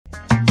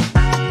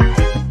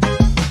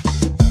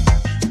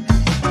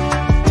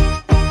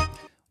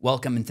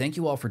Welcome and thank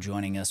you all for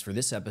joining us for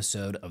this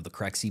episode of the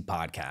Crexi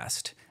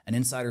Podcast, an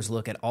insider's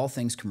look at all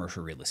things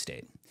commercial real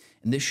estate.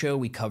 In this show,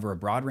 we cover a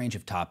broad range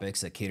of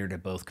topics that cater to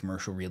both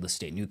commercial real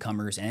estate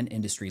newcomers and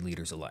industry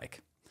leaders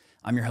alike.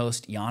 I'm your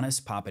host,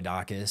 Yannis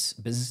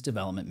Papadakis, Business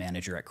Development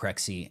Manager at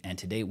Crexi, and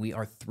today we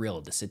are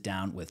thrilled to sit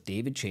down with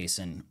David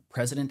Chasin,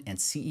 President and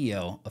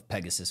CEO of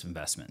Pegasus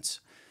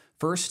Investments.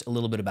 First, a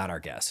little bit about our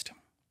guest.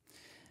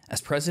 As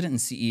President and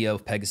CEO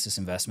of Pegasus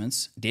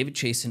Investments, David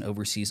Chasin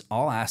oversees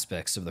all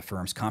aspects of the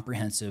firm's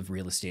comprehensive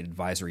real estate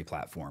advisory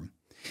platform.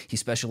 He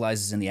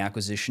specializes in the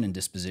acquisition and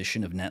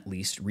disposition of net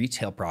leased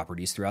retail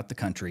properties throughout the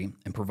country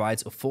and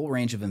provides a full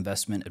range of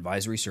investment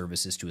advisory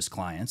services to his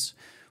clients,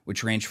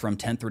 which range from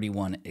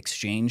 1031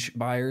 exchange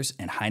buyers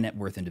and high net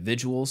worth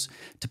individuals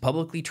to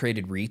publicly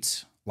traded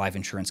REITs, life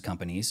insurance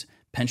companies,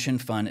 pension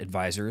fund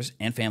advisors,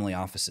 and family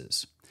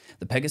offices.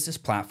 The Pegasus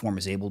platform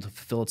is able to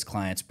fulfill its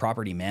clients'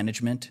 property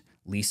management,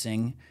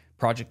 leasing,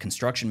 project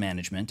construction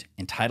management,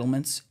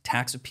 entitlements,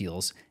 tax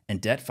appeals, and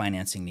debt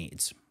financing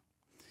needs.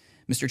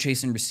 Mr.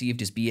 Chasin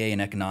received his BA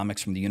in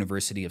economics from the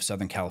University of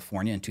Southern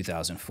California in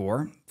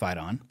 2004, fight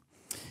on,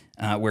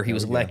 where he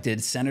was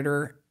elected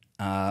senator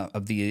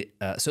of the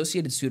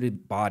Associated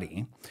Student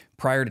Body.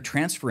 Prior to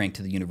transferring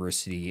to the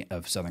University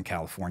of Southern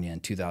California in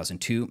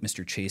 2002,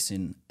 Mr.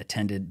 Chasin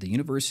attended the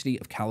University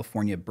of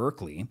California,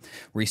 Berkeley,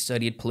 where he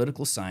studied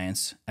political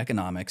science,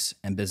 economics,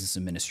 and business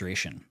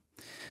administration.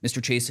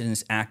 Mr. Chasin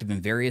is active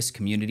in various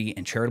community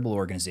and charitable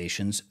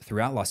organizations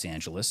throughout Los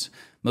Angeles,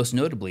 most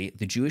notably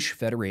the Jewish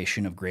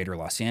Federation of Greater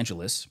Los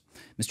Angeles.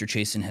 Mr.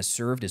 Chasin has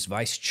served as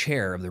vice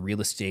chair of the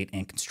Real Estate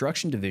and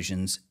Construction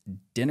Division's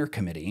Dinner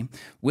Committee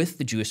with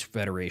the Jewish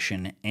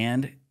Federation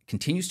and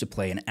continues to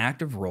play an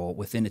active role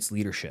within its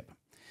leadership.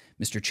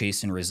 Mr.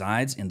 Chasin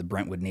resides in the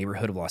Brentwood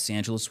neighborhood of Los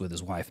Angeles with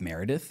his wife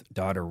Meredith,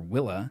 daughter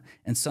Willa,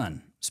 and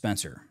son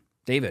Spencer.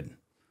 David,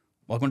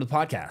 welcome to the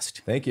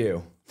podcast. Thank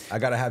you. I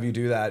got to have you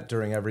do that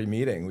during every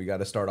meeting. We got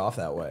to start off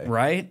that way.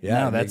 Right?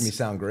 Yeah, no, make me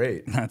sound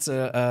great. That's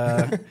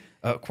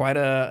quite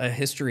a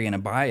history and a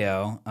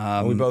bio.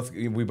 We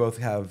both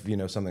have,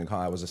 something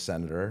called, I was a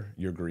senator.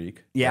 You're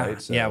Greek. Yeah.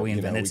 Right? So, yeah, we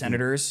invented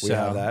senators. We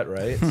have that,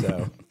 right?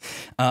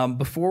 So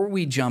before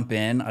we jump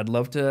in, I'd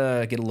love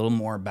to get a little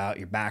more about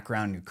your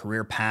background, your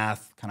career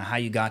path, kind of how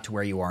you got to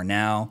where you are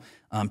now.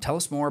 Tell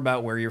us more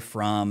about where you're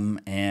from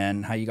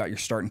and how you got your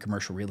start in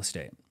commercial real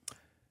estate.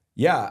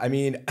 Yeah, I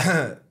mean,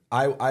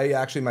 I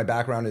actually, my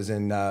background is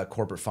in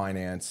corporate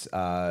finance.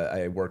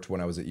 I worked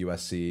when I was at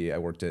USC. I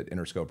worked at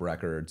Interscope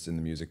Records in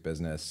the music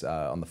business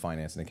on the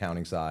finance and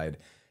accounting side,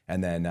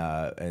 and then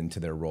into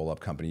their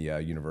roll-up company,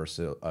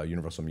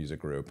 Universal Music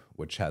Group,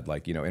 which had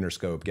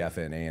Interscope,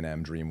 Geffen,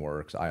 A&M,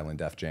 DreamWorks, Island,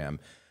 Def Jam.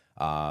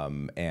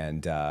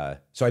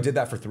 So I did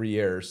that for 3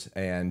 years,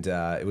 and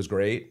it was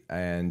great,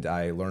 and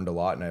I learned a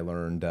lot, and I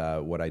learned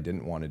what I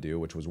didn't want to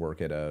do, which was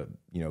work at a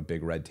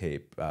big red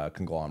tape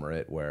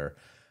conglomerate where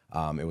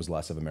it was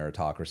less of a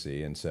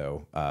meritocracy. And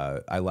so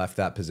I left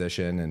that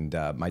position,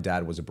 and my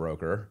dad was a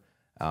broker,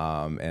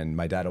 and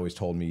my dad always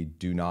told me,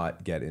 do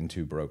not get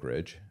into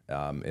brokerage.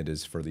 It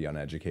is for the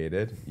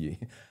uneducated.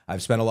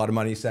 I've spent a lot of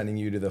money sending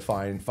you to the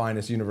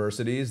finest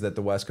universities that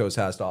the West Coast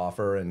has to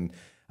offer, and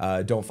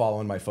don't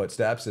follow in my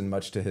footsteps. And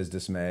much to his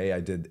dismay, I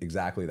did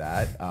exactly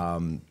that.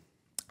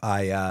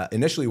 I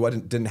initially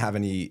didn't have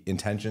any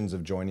intentions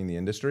of joining the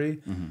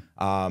industry.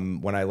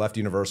 Mm-hmm. When I left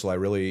Universal,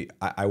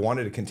 I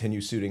wanted to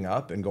continue suiting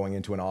up and going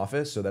into an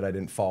office so that I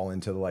didn't fall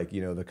into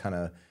the kind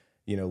of,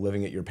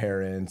 living at your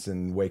parents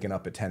and waking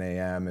up at 10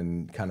 a.m.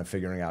 and kind of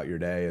figuring out your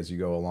day as you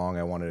go along.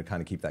 I wanted to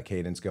kind of keep that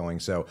cadence going.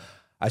 So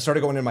I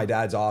started going into my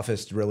dad's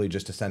office really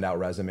just to send out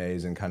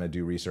resumes and kind of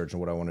do research on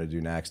what I wanted to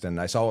do next.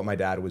 And I saw what my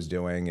dad was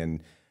doing,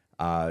 and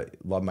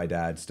love my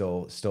dad,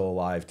 still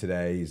alive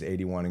today. He's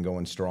 81 and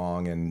going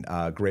strong,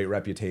 and great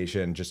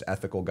reputation, just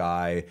ethical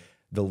guy,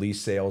 the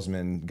least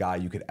salesman guy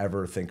you could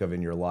ever think of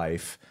in your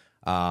life.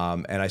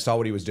 And I saw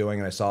what he was doing,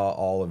 and I saw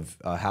all of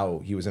how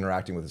he was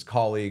interacting with his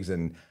colleagues,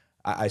 and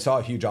I saw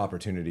a huge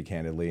opportunity,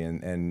 candidly,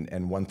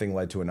 and one thing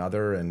led to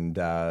another, and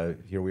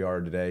here we are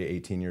today,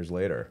 18 years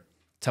later.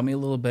 Tell me a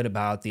little bit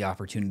about the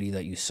opportunity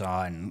that you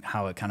saw and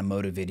how it kind of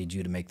motivated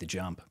you to make the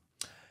jump.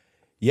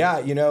 Yeah,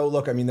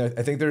 look, I mean, I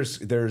think there's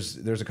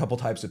a couple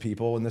types of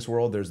people in this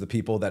world. There's the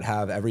people that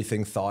have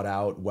everything thought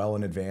out well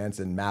in advance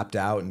and mapped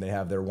out, and they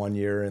have their 1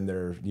 year and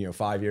their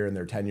 5 year and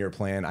their 10-year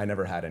plan. I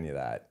never had any of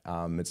that.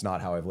 It's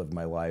not how I've lived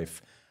my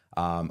life.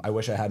 I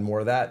wish I had more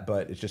of that,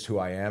 but it's just who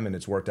I am, and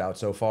it's worked out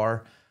so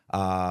far.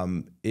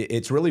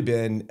 It's really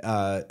been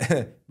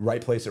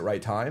right place at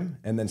right time,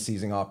 and then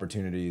seizing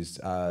opportunities.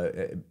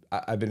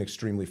 I've been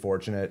extremely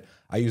fortunate.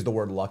 I use the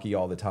word lucky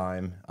all the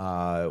time.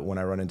 When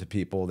I run into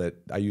people that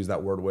I use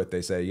that word with,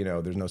 they say,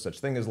 there's no such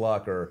thing as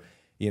luck, or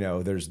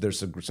there's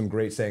some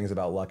great sayings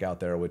about luck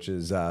out there, which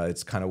is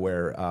it's kind of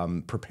where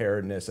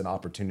preparedness and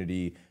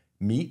opportunity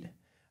meet.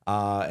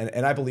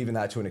 And I believe in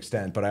that to an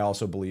extent, but I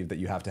also believe that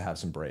you have to have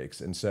some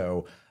breaks. And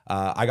so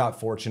I got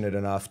fortunate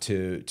enough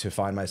to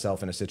find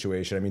myself in a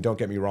situation. I mean, don't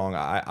get me wrong,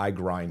 I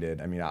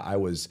grinded. I mean, I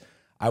was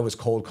I was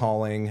cold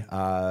calling.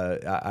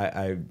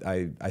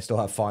 I still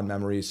have fond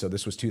memories. So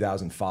this was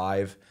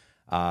 2005.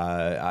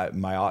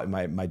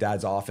 My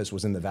dad's office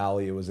was in the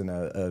Valley. It was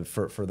in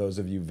for those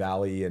of you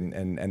Valley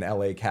and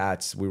LA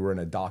cats, we were in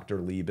a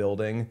Dr. Lee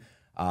building.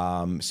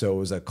 So it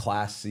was a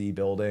Class C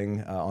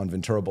building on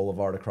Ventura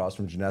Boulevard across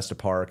from Genesta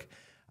Park.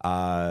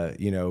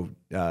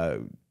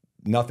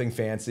 Nothing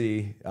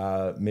fancy,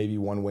 maybe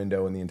one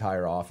window in the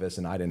entire office,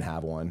 and I didn't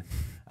have one.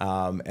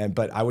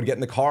 But I would get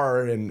in the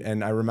car,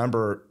 and I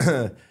remember,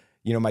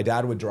 my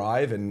dad would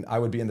drive, and I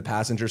would be in the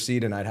passenger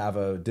seat, and I'd have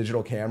a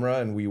digital camera,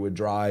 and we would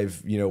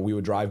drive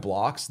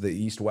blocks, the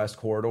east-west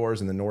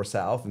corridors, and the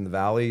north-south, in the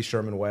Valley,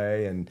 Sherman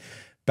Way, and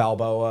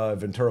Balboa,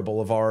 Ventura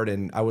Boulevard,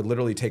 and I would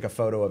literally take a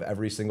photo of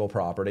every single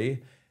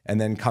property,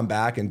 and then come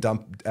back and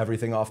dump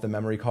everything off the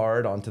memory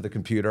card onto the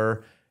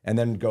computer. And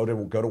then go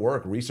to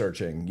work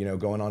researching,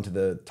 going onto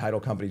the title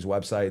company's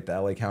website, the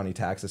LA County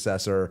tax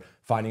assessor,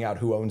 finding out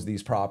who owns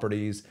these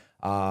properties,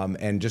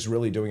 and just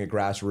really doing it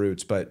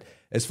grassroots. But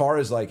as far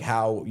as like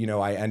how,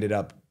 I ended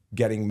up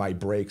getting my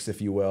breaks, if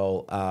you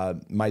will,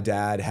 my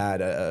dad had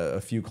a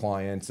few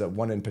clients,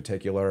 one in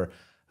particular,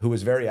 who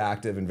was very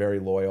active and very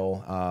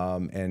loyal.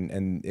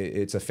 And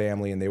it's a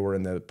family, and they were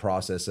in the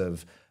process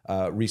of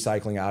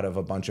recycling out of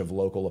a bunch of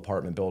local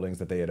apartment buildings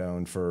that they had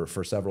owned for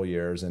several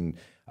years. And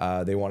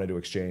they wanted to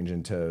exchange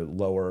into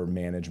lower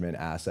management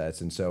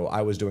assets. And so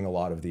I was doing a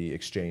lot of the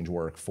exchange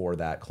work for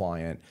that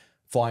client,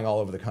 flying all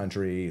over the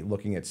country,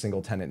 looking at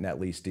single tenant net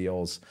lease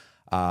deals.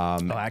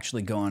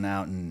 Actually going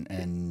out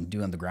and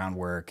doing the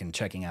groundwork and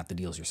checking out the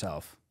deals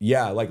yourself.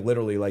 Yeah, like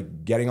literally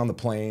like getting on the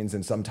planes,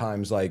 and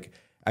sometimes like,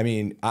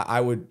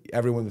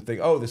 everyone would think,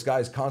 oh, this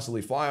guy's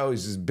constantly flying. Oh,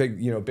 he's this big,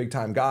 big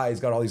time guy. He's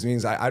got all these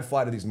meetings. I'd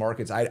fly to these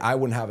markets. I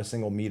wouldn't have a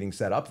single meeting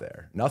set up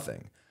there.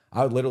 Nothing.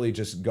 I would literally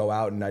just go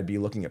out and I'd be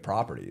looking at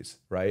properties,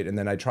 right? And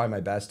then I'd try my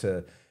best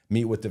to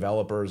meet with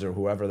developers or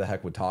whoever the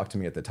heck would talk to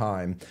me at the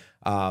time.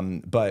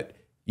 But,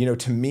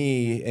 to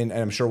me, and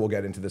I'm sure we'll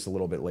get into this a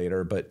little bit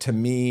later, but to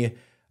me,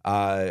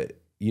 the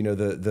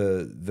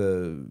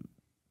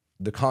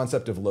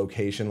concept of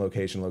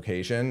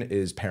location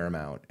is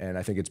paramount. And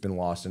I think it's been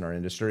lost in our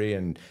industry.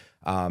 And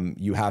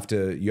you have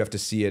to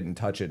see it and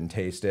touch it and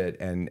taste it.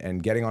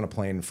 And getting on a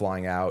plane and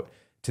flying out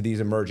to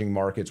these emerging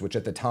markets, which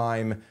at the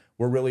time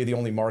were really the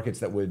only markets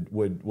that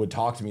would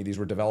talk to me. These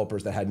were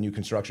developers that had new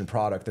construction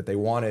product that they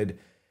wanted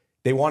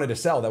to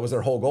sell. That was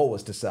their whole goal,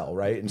 was to sell,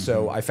 right? And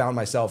so I found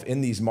myself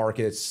in these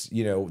markets,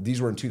 these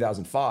were in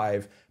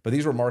 2005, but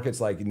these were markets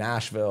like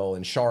Nashville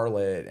and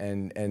Charlotte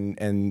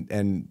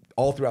and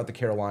all throughout the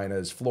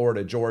Carolinas,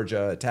 Florida,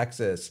 Georgia,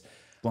 Texas.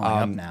 Blowing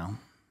up now.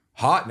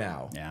 Hot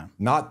now. Yeah.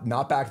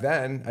 Not back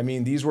then. I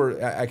mean, these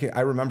were,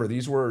 I remember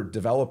these were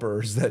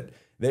developers that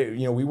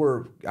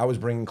I was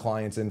bringing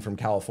clients in from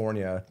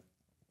California.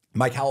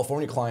 My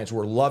California clients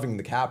were loving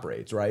the cap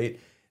rates, right?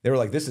 They were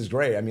like, this is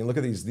great. I mean, look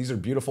at these. These are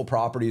beautiful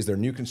properties. They're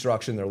new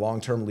construction. They're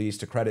long-term lease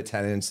to credit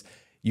tenants.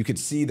 You could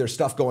see there's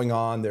stuff going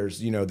on.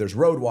 There's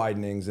road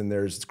widenings, and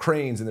there's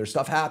cranes, and there's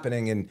stuff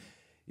happening. And,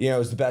 it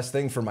was the best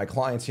thing for my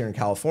clients here in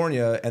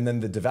California. And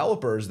then the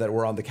developers that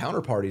were on the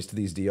counterparties to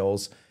these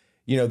deals,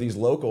 these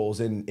locals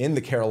in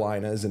the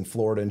Carolinas and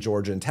Florida and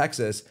Georgia and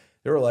Texas,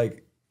 they were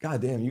like, God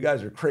damn, you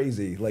guys are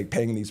crazy, like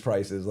paying these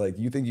prices. Like,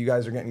 you think you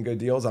guys are getting good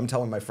deals? I'm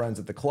telling my friends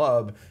at the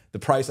club the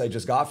price I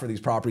just got for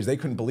these properties. They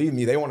couldn't believe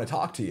me. They want to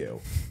talk to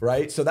you,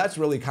 right? So that's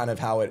really kind of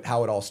how it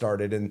all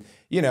started. And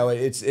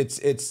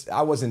it's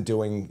I wasn't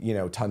doing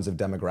tons of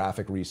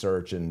demographic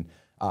research and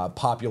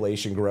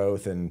population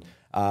growth, and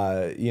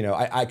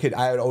I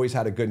had always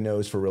had a good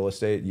nose for real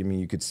estate.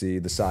 You could see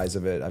the size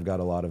of it. I've got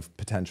a lot of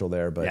potential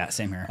there. But yeah,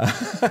 same here.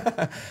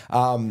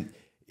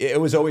 It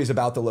was always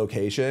about the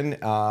location,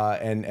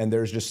 and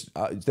there's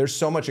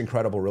so much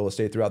incredible real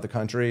estate throughout the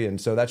country, and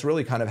so that's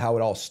really kind of how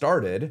it all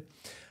started.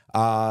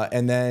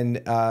 And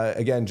then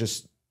again,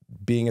 just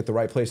being at the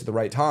right place at the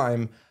right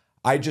time,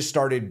 I just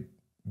started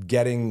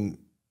getting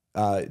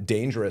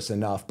dangerous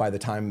enough by the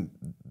time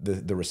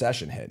the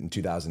recession hit in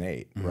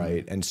 2008,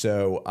 right? And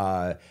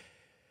so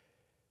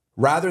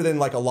rather than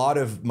like a lot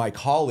of my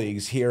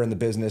colleagues here in the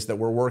business that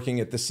were working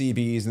at the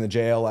CBs and the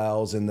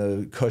JLLs and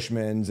the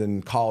Cushmans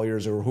and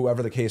Colliers or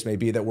whoever the case may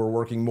be, that were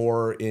working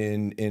more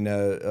in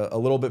a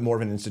little bit more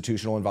of an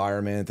institutional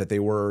environment, that they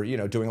were,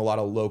 doing a lot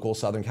of local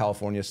Southern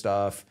California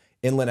stuff,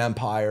 Inland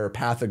Empire,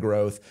 path of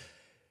growth,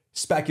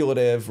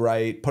 speculative,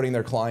 right? Putting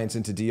their clients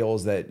into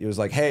deals that it was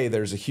like, hey,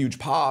 there's a huge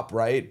pop,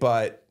 right?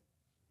 But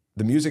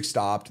the music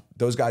stopped.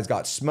 Those guys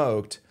got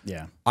smoked.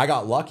 Yeah. I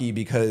got lucky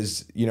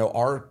because,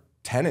 our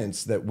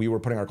tenants that we were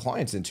putting our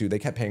clients into, they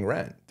kept paying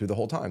rent through the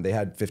whole time. They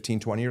had 15,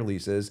 20-year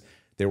leases.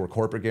 They were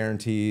corporate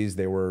guarantees.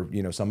 They were,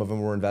 some of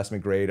them were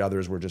investment grade.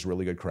 Others were just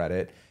really good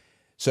credit.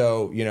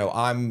 So,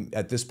 I'm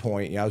at this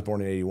point, I was born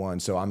in 81.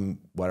 So I'm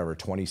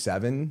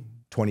 27,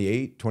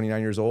 28,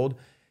 29 years old,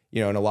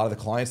 and a lot of the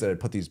clients that had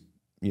put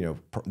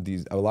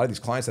a lot of these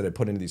clients that had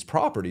put into these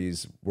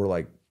properties were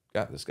like,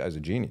 yeah, this guy's a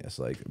genius.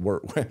 Like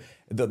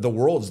the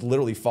world's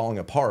literally falling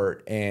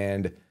apart.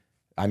 And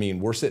I mean,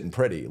 we're sitting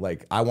pretty.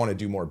 Like, I want to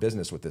do more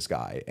business with this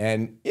guy.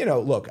 And, you know,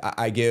 look,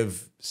 I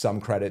give some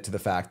credit to the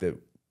fact that,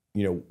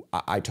 you know,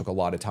 I took a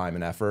lot of time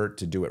and effort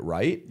to do it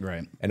right.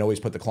 And always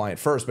put the client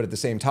first. But at the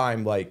same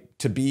time, like,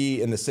 to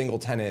be in the single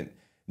tenant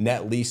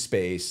net lease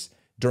space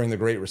during the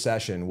Great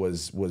Recession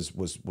was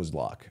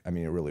luck. I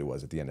mean, it really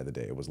was. At the end of the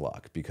day, it was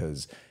luck,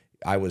 because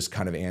I was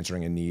kind of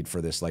answering a need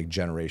for this like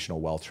generational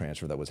wealth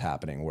transfer that was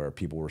happening, where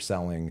people were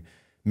selling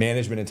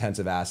management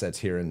intensive assets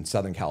here in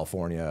Southern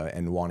California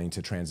and wanting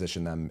to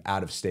transition them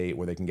out of state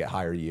where they can get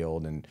higher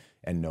yield and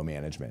no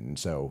management. And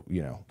so,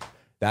 you know,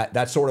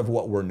 that's sort of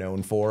what we're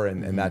known for,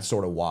 and that's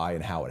sort of why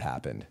and how it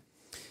happened.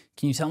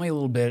 Can you tell me a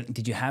little bit,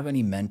 did you have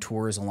any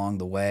mentors along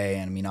the way?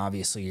 And I mean,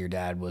 obviously your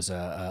dad was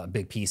a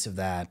big piece of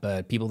that,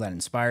 but people that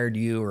inspired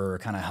you or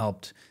kind of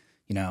helped,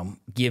 you know,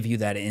 give you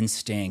that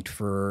instinct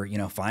for, you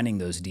know, finding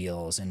those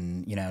deals.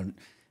 And, you know,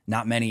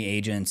 not many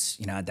agents,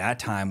 you know, at that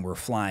time were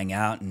flying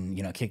out and,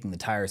 you know, kicking the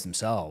tires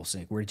themselves.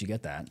 Like, where did you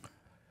get that?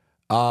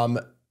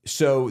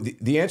 So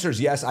the answer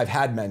is yes, I've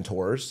had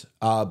mentors,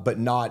 but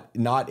not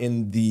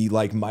in the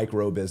like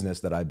micro business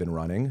that I've been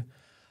running.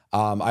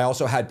 I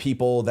also had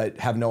people that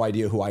have no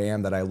idea who I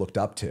am that I looked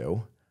up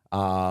to,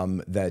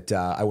 that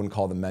I wouldn't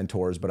call them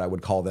mentors, but I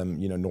would call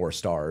them, you know, North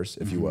Stars,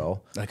 if you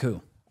will. Like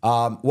who?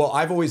 Well,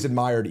 I've always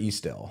admired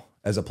eStill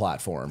as a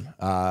platform.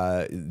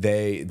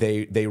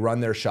 They run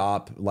their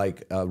shop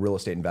like a real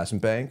estate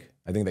investment bank.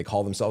 I think they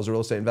call themselves a real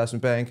estate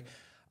investment bank.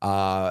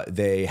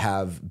 They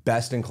have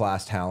best in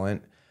class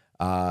talent.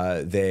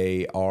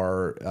 They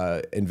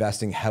are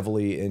investing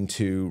heavily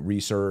into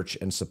research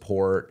and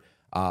support.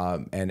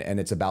 And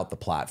it's about the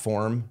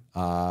platform,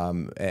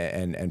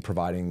 and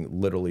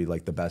providing literally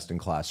like the best in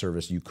class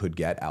service you could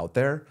get out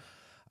there.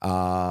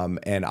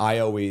 And I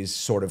always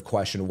sort of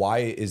question, why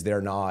is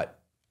there not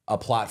a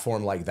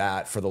platform like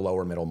that for the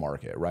lower middle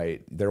market,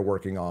 right? They're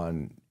working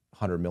on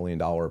 $100 million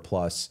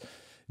plus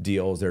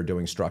deals. They're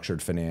doing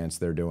structured finance.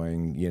 They're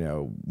doing, you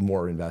know,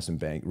 more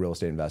real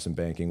estate investment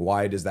banking.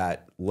 Why does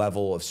that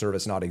level of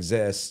service not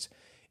exist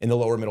in the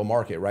lower middle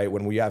market, right?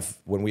 When we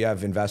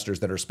have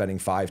investors that are spending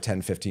 5,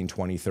 10, 15,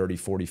 20, 30,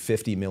 40,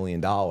 $50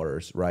 million,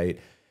 right?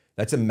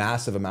 That's a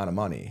massive amount of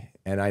money.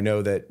 And I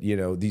know that, you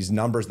know, these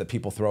numbers that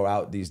people throw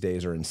out these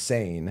days are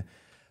insane,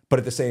 but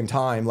at the same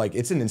time, like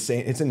it's an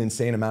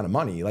insane amount of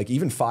money. Like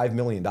even $5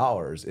 million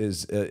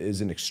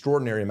is an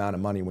extraordinary amount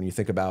of money when you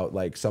think about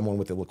like someone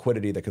with the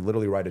liquidity that could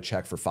literally write a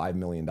check for $5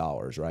 million,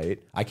 right?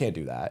 I can't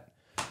do that.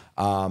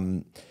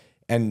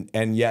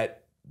 And yet,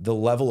 the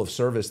level of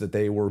service that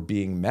they were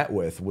being met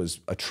with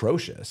was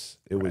atrocious.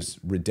 It was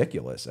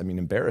ridiculous. I mean,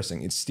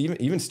 embarrassing. It's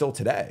even still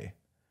today.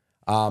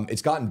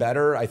 It's gotten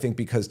better, I think,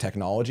 because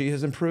technology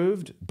has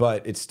improved,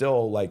 but it's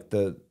still like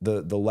the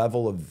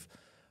level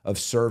of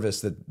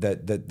service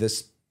that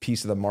this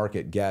piece of the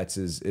market gets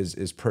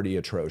is pretty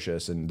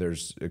atrocious, and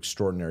there's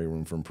extraordinary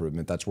room for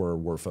improvement. That's where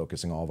we're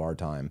focusing all of our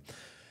time.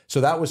 So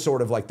that was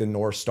sort of like the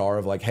North Star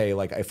of like, hey,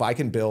 like if I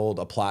can build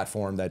a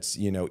platform that's,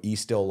 you know,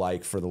 eStill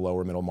like for the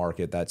lower middle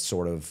market, that's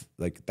sort of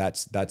like,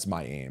 that's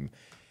my aim.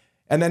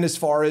 And then as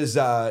far as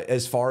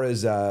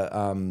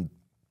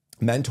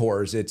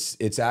mentors,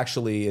 it's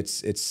actually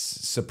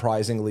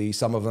surprisingly,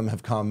 some of them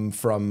have come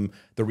from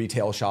the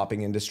retail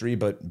shopping industry,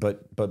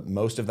 but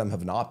most of them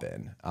have not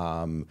been.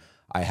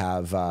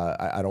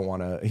 I don't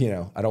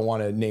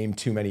want to name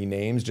too many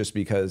names just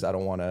because I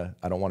don't want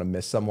to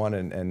miss someone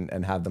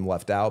and have them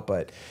left out.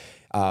 But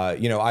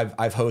you know,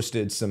 I've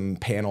hosted some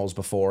panels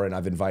before, and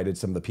I've invited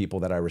some of the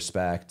people that I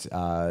respect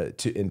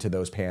into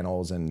those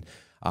panels, and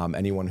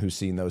anyone who's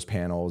seen those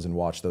panels and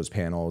watched those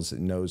panels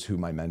knows who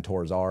my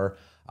mentors are.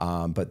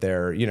 But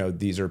they're, you know,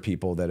 these are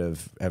people that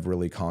have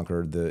really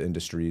conquered the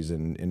industries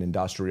in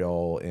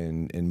industrial,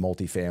 in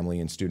multifamily,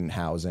 in student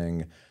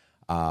housing.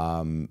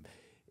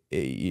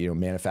 You know,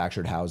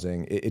 manufactured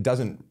housing.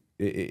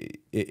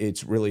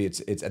 It's really at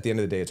the end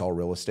of the day, it's all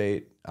real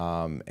estate.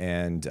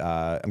 And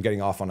I'm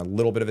getting off on a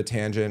little bit of a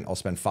tangent. I'll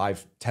spend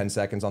 5-10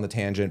 seconds on the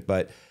tangent,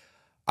 but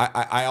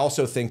I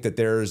also think that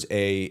there's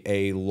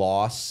a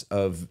loss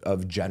of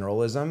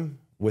generalism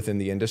within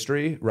the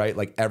industry, right?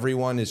 Like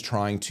everyone is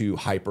trying to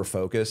hyper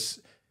focus,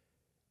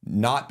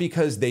 not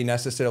because they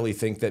necessarily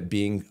think that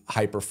being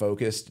hyper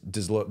focused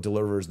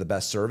delivers the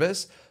best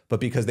service, but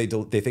because they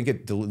think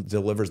it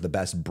delivers the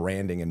best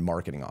branding and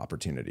marketing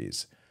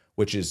opportunities,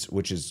 which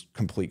is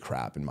complete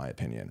crap in my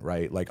opinion,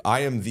 right? Like I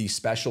am the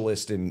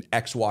specialist in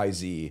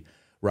XYZ,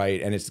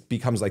 right? And it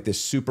becomes like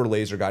this super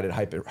laser guided,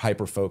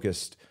 hyper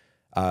focused,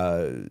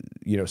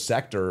 you know,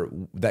 sector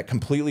that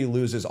completely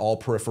loses all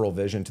peripheral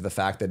vision to the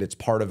fact that it's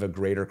part of a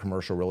greater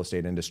commercial real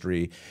estate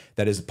industry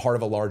that is part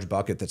of a large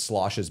bucket that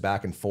sloshes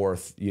back and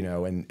forth, you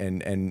know,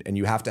 and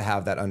you have to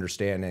have that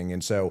understanding.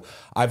 And so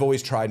I've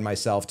always tried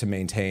myself to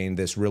maintain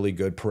this really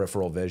good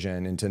peripheral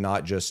vision and to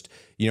not just,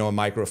 you know, a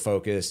micro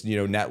focused, you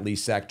know, net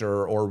lease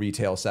sector or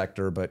retail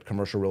sector, but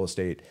commercial real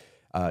estate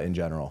in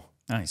general.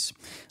 Nice.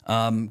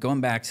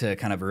 Going back to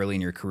kind of early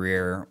in your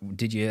career,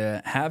 did you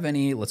have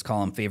any, let's call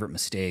them favorite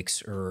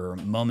mistakes or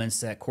moments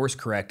that course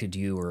corrected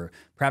you, or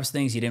perhaps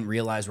things you didn't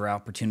realize were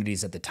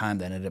opportunities at the time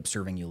that ended up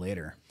serving you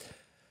later?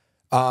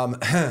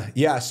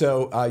 Yeah.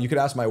 So you could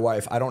ask my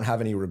wife. I don't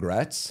have any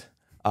regrets.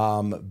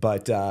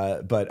 But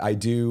I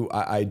do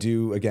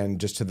again,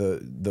 just to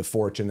the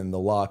fortune and the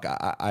luck.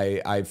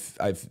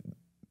 I've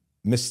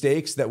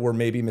mistakes that were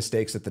maybe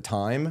mistakes at the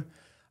time,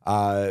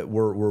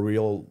 were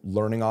real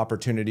learning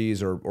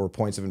opportunities or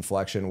points of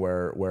inflection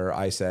where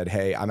I said,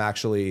 hey,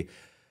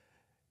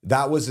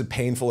 that was a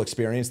painful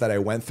experience that I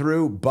went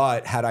through,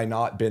 but had I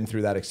not been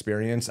through that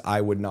experience,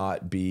 I would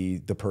not be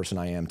the person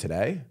I am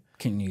today.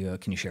 Can you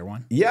share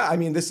one? Yeah, I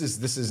mean,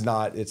 it's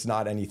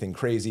not anything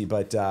crazy,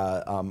 but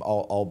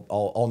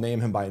I'll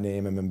name him by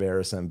name and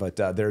embarrass him. But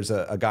there's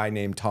a guy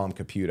named Tom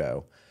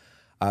Caputo,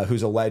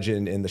 who's a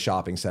legend in the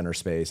shopping center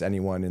space.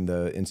 Anyone in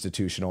the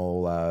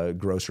institutional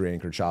grocery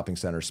anchored shopping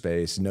center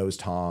space knows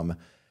Tom.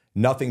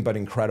 Nothing but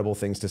incredible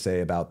things to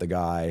say about the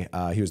guy.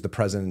 He was the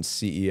president and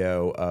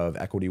CEO of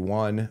Equity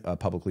One, a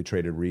publicly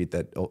traded REIT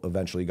that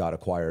eventually got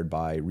acquired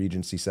by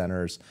Regency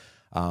Centers.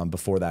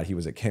 Before that, he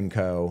was at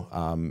Kimco,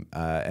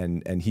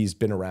 and he's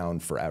been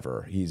around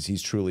forever.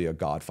 He's truly a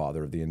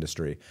godfather of the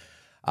industry.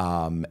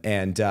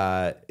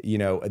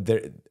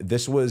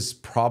 This was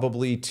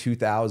probably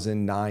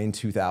 2009,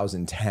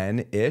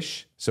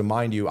 2010-ish. So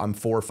mind you, I'm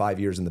 4 or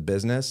 5 years in the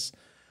business.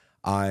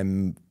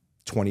 I'm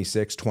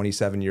 26,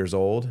 27 years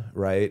old,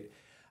 right?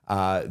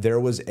 There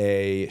was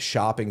a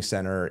shopping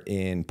center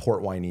in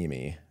Port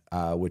Hueneme,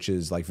 which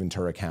is like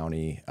Ventura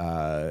County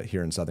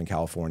here in Southern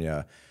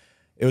California.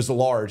 It was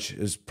it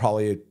was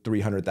probably a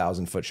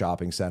 300,000 foot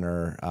shopping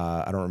center.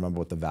 I don't remember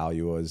what the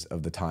value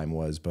of the time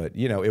was, but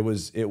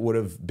it would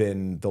have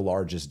been the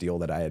largest deal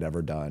that I had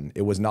ever done.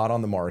 It was not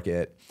on the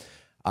market.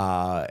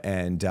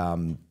 And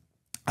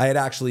I had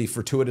actually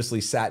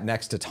fortuitously sat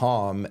next to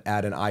Tom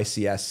at an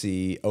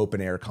ICSC open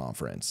air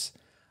conference.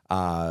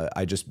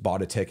 I just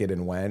bought a ticket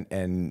and went,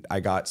 and I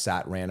got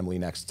sat randomly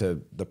next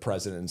to the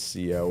president and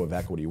CEO of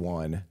Equity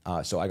One.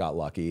 So I got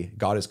lucky,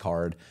 got his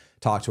card,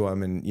 talked to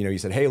him, and he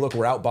said, hey, look,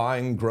 we're out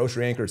buying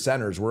grocery anchored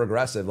centers. We're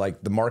aggressive.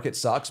 Like, the market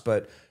sucks,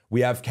 but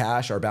we have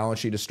cash. Our balance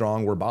sheet is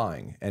strong. We're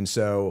buying. And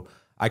so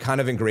I kind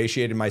of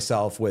ingratiated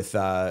myself with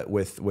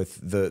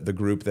the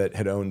group that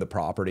had owned the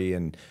property.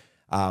 And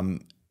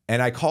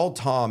I called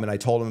Tom and I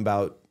told him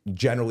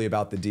generally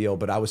about the deal,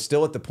 but I was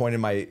still at the point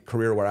in my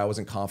career where I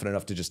wasn't confident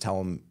enough to just tell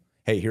him,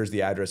 hey, here's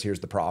the address, here's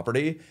the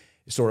property.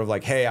 Sort of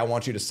like, hey, I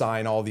want you to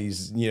sign all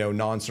these,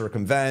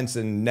 non-circumvents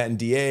and net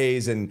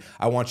NDAs, and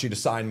I want you to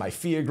sign my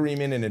fee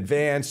agreement in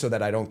advance so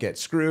that I don't get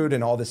screwed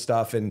and all this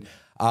stuff. And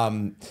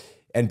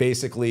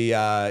basically,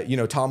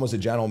 Tom was a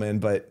gentleman,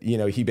 but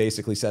he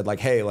basically said like,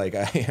 hey,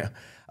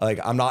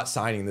 I'm not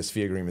signing this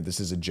fee agreement.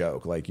 This is a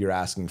joke. Like, you're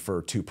asking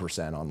for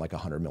 2% on like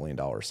 $100 million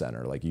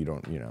center. Like, you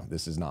don't,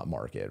 this is not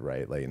market,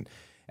 right? Like,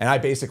 and I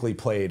basically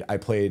played the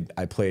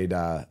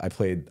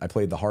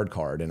hard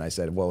card, and I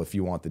said, well, if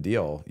you want the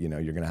deal,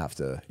 you're gonna have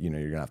to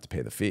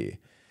pay the fee.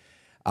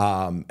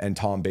 And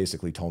Tom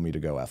basically told me to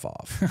go F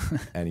off,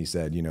 and he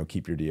said,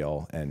 keep your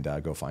deal and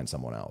go find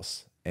someone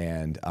else.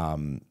 And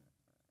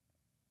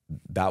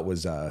that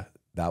was a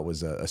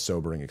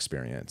sobering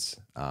experience.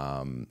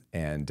 So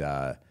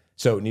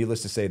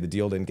needless to say, the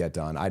deal didn't get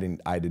done. I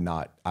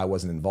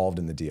wasn't involved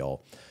in the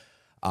deal,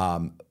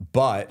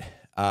 but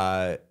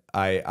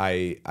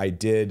I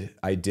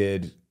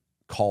did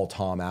call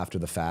Tom after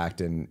the fact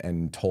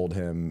and told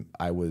him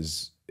I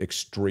was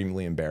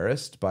extremely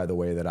embarrassed by the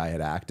way that I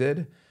had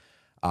acted,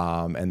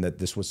 and that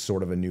this was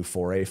sort of a new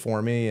foray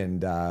for me.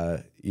 And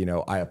I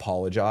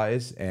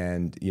apologize,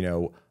 and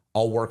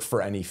I'll work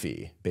for any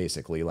fee,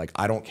 basically. Like,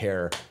 I don't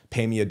care.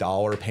 Pay me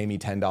 $1, pay me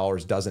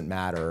 $10, doesn't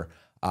matter.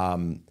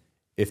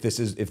 If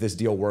this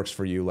deal works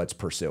for you, let's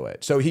pursue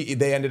it. So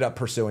they ended up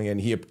pursuing it, and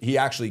he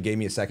actually gave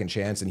me a second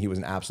chance, and he was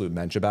an absolute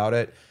mensch about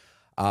it.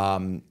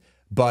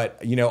 But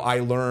I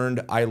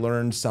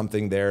learned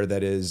something there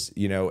that is,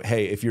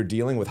 hey, if you're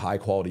dealing with high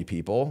quality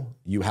people,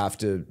 you have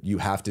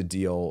to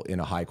deal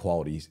in a high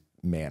quality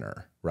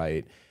manner,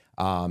 right?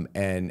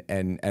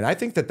 And I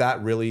think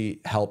that really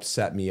helped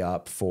set me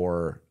up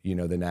for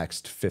the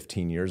next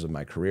 15 years of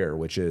my career,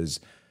 which is,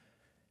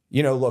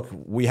 look,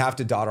 we have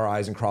to dot our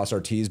I's and cross our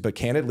T's, but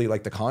candidly,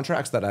 like, the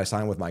contracts that I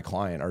sign with my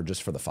client are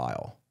just for the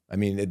file. I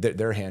mean,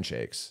 they're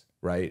handshakes,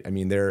 right? I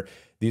mean,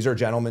 these are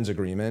gentlemen's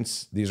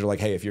agreements. These are like,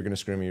 hey, if you're going to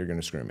screw me, you're going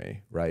to screw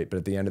me, right? But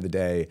at the end of the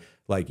day,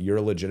 like, you're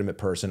a legitimate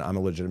person. I'm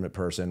a legitimate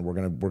person. We're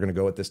going to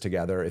go at this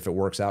together. If it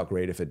works out,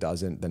 great. If it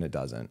doesn't, then it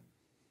doesn't.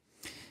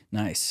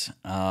 Nice.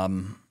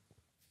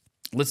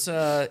 Let's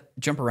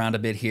jump around a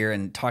bit here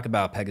and talk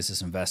about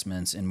Pegasus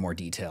Investments in more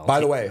detail.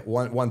 By the way,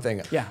 one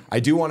thing. Yeah.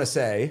 I do want to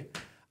say,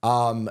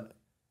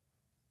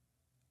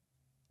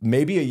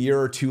 maybe a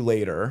year or two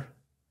later,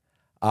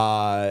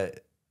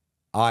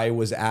 I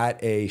was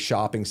at a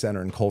shopping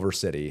center in Culver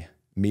City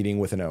meeting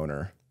with an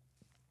owner,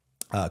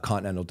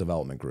 Continental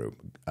Development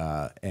Group,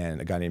 and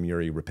a guy named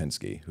Yuri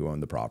Rapinski, who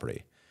owned the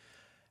property.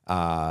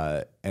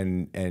 And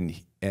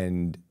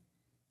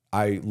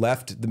I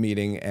left the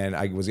meeting, and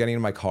I was getting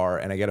in my car,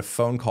 and I get a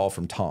phone call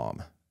from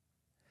Tom.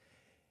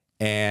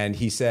 And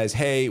he says,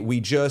 "Hey,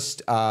 we just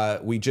did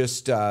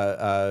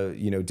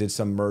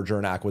some merger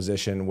and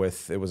acquisition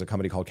with, it was a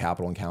company called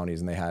Capital and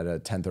Counties, and they had a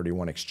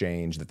 1031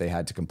 exchange that they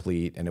had to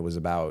complete, and it was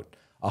about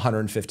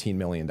 $115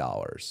 million."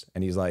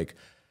 And he's like,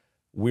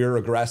 "We're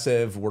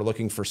aggressive. We're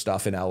looking for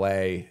stuff in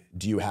LA.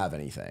 Do you have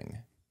anything?"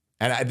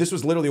 And this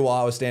was literally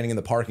while I was standing in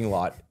the parking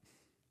lot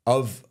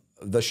of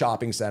the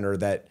shopping center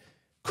that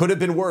could have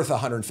been worth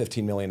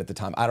 $115 million at the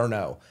time. I don't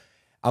know.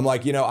 I'm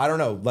like, I don't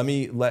know.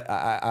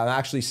 I'm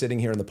actually sitting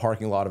here in the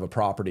parking lot of a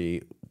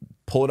property.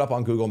 Pull it up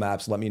on Google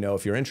Maps. Let me know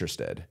if you're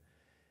interested.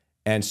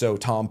 And so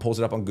Tom pulls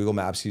it up on Google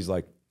Maps. He's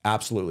like,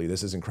 "Absolutely,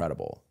 this is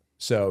incredible."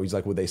 So he's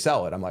like, "Would they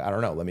sell it?" I'm like, "I don't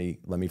know. Let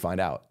me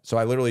find out." So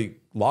I literally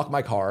lock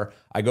my car.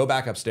 I go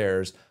back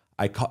upstairs.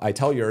 I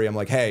tell Yuri, I'm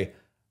like, "Hey,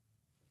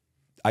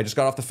 I just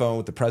got off the phone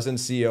with the president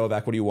and CEO of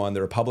Equity One.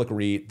 They're a public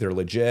REIT. They're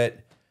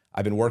legit.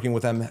 I've been working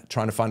with them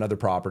trying to find other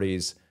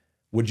properties.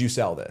 Would you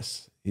sell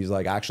this?" He's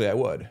like, "Actually, I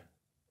would."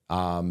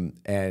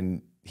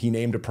 And he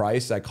named a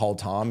price. I called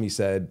Tom. He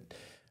said,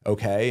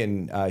 "Okay."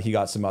 And he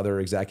got some other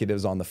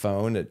executives on the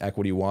phone at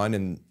Equity One.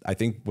 And I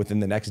think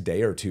within the next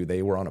day or two,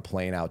 they were on a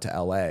plane out to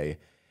LA.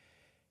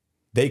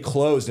 They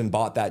closed and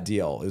bought that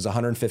deal. It was a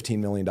 $115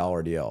 million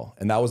deal.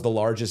 And that was the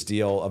largest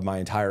deal of my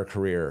entire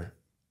career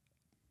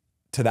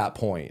to that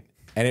point.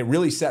 And it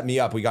really set me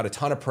up. We got a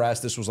ton of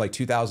press. This was like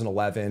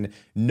 2011.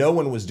 No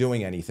one was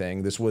doing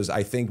anything. This was,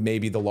 I think,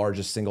 maybe the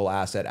largest single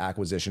asset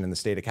acquisition in the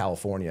state of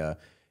California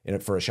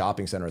for a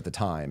shopping center at the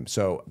time.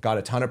 So got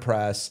a ton of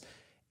press,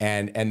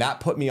 and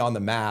that put me on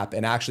the map,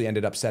 and actually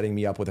ended up setting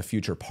me up with a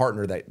future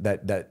partner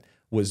that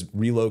was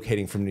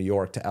relocating from New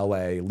York to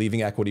LA,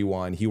 leaving Equity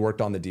One. He worked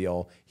on the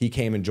deal. He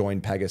came and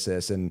joined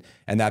Pegasus, and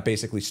that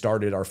basically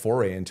started our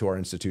foray into our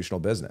institutional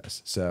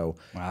business. So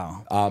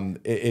wow,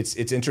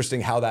 it's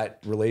interesting how that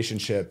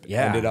relationship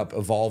ended up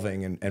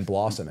evolving and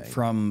blossoming.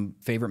 From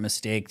favorite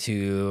mistake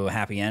to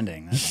happy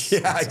ending.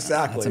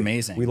 Exactly. That's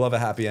amazing. We love a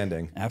happy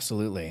ending.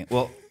 Absolutely.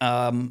 Well,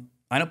 I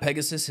know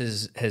Pegasus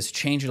has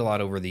changed a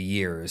lot over the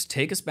years.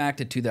 Take us back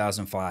to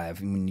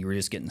 2005 when you were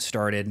just getting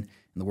started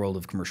in the world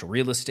of commercial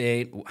real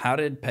estate. How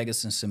did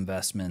Pegasus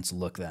Investments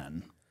look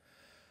then?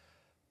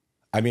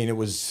 I mean, it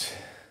was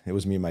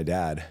me and my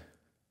dad.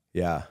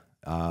 Yeah.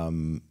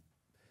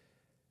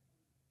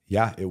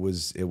 It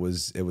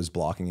was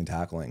blocking and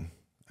tackling.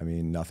 I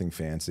mean, nothing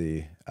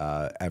fancy,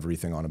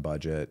 everything on a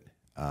budget.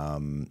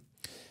 The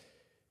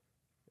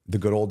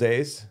good old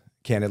days,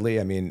 candidly.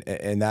 I mean,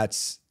 and I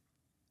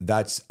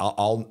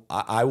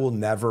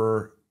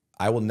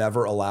will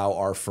never allow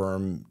our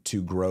firm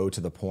to grow to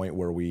the point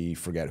where we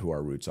forget who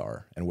our roots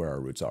are and where our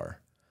roots are.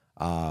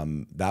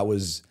 That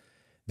was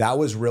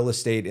real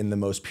estate in the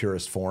most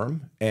purest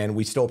form, and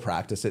we still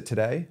practice it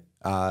today.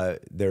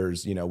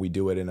 We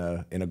do it in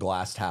a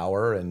glass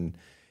tower, and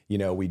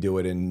we do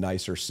it in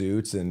nicer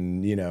suits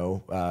and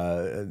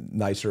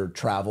nicer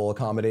travel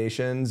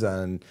accommodations,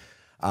 and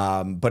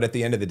but at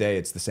the end of the day,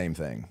 it's the same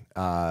thing.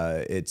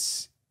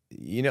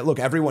 Look,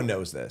 everyone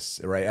knows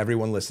this, right?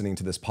 Everyone listening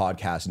to this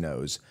podcast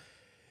knows.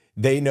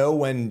 They know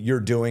when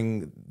you're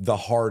doing the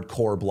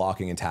hardcore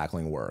blocking and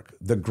tackling work,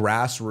 the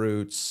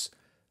grassroots,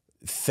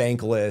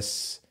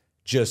 thankless,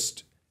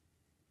 just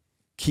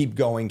keep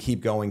going.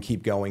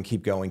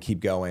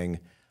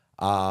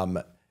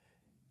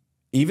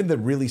 Even the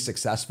really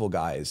successful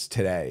guys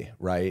today,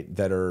 right?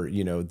 That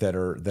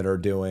are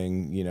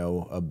doing,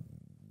 a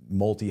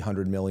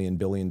multi-$100 million, $1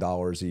 billion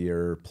a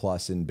year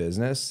plus in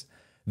business.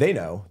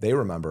 They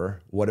remember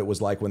what it was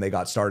like when they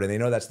got started. They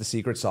know that's the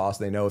secret sauce.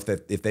 They know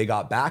if they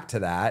got back to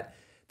that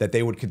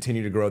they would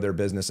continue to grow their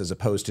business, as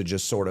opposed to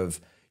just sort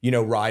of,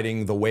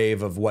 riding the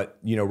wave of what,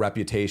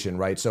 reputation,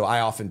 right? So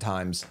I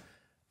oftentimes,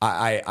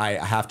 I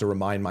have to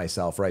remind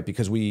myself, right?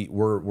 Because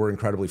we're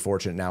incredibly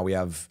fortunate now. We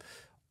have,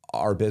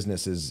 our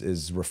business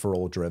is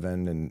referral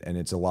driven, and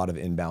it's a lot of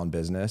inbound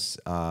business.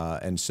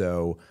 And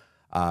so,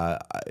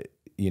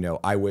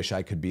 I wish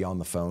I could be on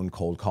the phone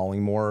cold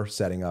calling more,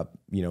 setting up,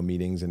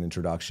 meetings and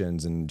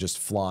introductions, and just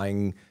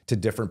flying to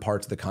different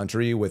parts of the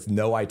country with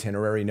no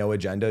itinerary, no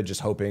agenda,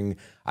 just hoping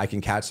I can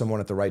catch someone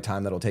at the right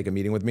time that'll take a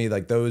meeting with me.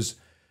 Like those,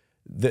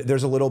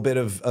 there's a little bit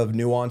of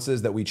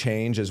nuances that we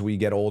change as we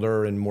get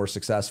older and more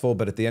successful.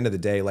 But at the end of the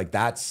day, like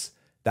that's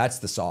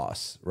the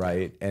sauce,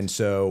 right? And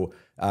so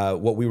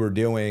what we were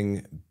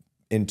doing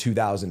in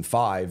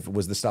 2005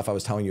 was the stuff I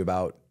was telling you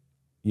about,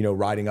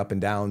 riding up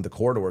and down the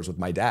corridors with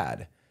my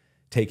dad,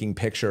 taking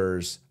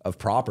pictures of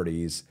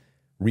properties,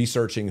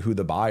 researching who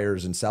the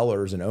buyers and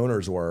sellers and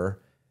owners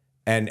were,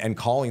 and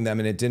calling them.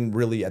 And it didn't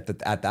really at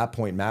that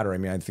point matter. I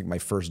mean, I think my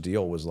first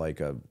deal was like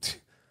a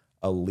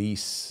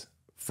lease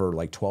for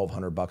like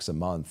 $1,200 a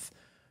month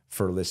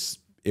for this.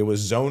 It was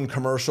zone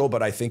commercial,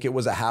 but I think it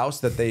was a house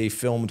that they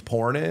filmed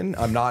porn in.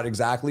 I'm not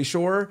exactly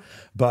sure,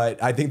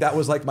 but I think that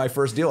was like my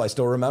first deal. I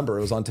still remember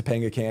it was on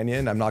Topanga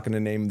Canyon. I'm not going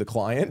to name the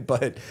client,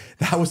 but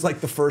that was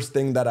like the first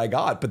thing that I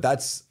got. But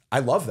I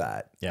love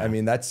that. Yeah. I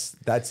mean,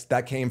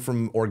 that came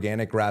from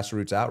organic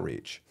grassroots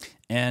outreach.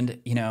 And,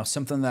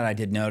 something that I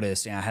did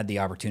notice, I had the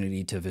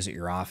opportunity to visit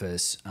your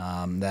office,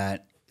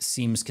 that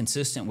seems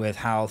consistent with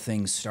how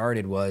things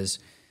started was,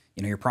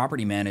 your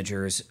property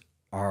managers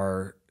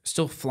are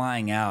still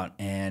flying out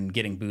and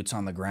getting boots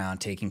on the ground,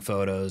 taking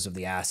photos of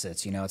the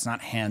assets. It's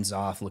not hands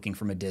off looking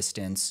from a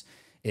distance.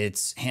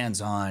 It's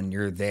hands on.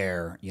 You're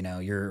there,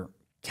 you're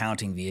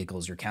counting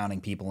vehicles, you're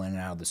counting people in and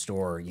out of the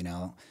store.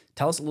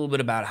 Tell us a little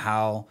bit about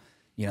how,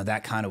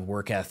 that kind of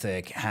work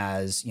ethic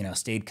has,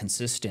 stayed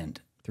consistent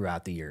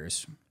throughout the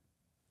years.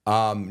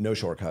 No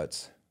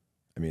shortcuts.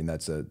 I mean,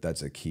 that's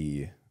a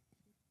key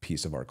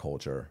piece of our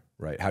culture,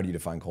 right? How do you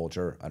define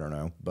culture? I don't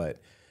know,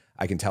 but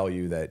I can tell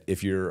you that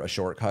if you're a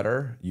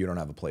shortcutter, you don't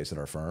have a place at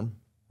our firm,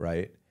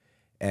 right?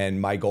 And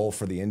my goal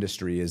for the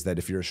industry is that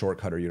if you're a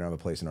shortcutter, you don't have a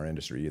place in our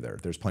industry either.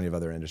 There's plenty of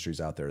other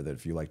industries out there that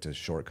if you like to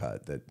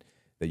shortcut, that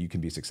you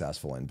can be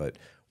successful in. But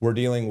we're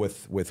dealing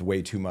with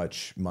way too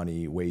much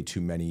money, way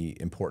too many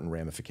important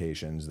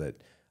ramifications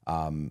that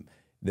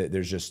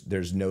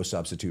there's no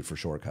substitute for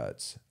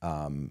shortcuts.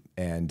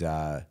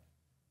 There's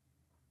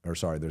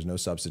no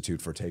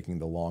substitute for taking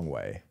the long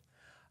way.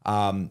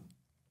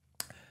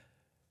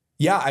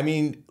 Yeah, I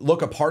mean,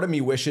 look, a part of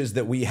me wishes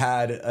that we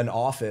had an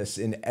office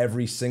in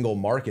every single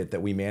market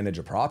that we manage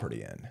a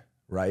property in,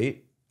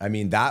 right? I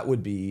mean, that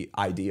would be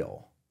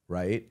ideal,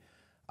 right?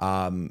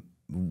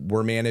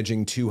 We're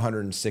managing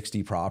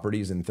 260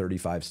 properties in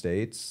 35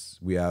 states.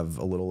 We have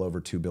a little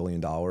over $2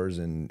 billion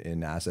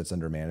in assets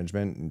under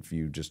management. And if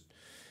you just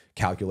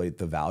calculate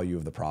the value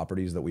of the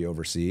properties that we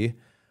oversee,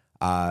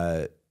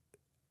 I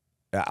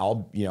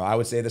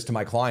would say this to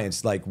my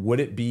clients, like, would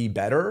it be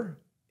better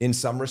in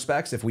some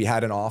respects if we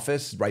had an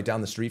office right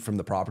down the street from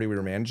the property we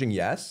were managing?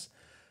 Yes.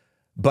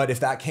 But if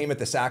that came at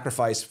the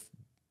sacrifice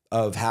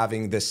of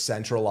having this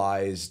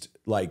centralized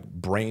like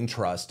brain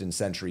trust in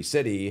Century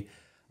City,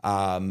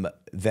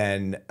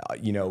 then,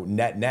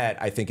 net,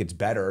 I think it's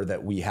better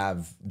that we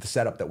have the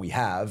setup that we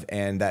have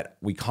and that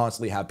we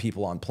constantly have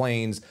people on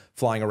planes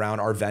flying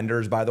around. Our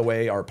vendors, by the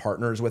way, are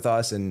partners with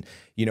us. And,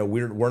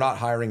 we're not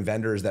hiring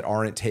vendors that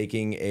aren't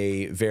taking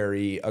a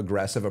very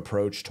aggressive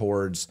approach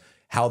towards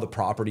how the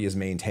property is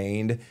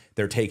maintained.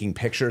 They're taking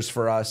pictures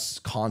for us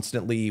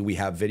constantly. We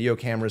have video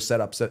cameras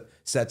set up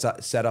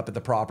at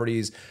the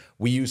properties.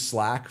 We use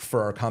Slack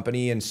for our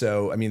company. And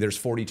so, I mean, there's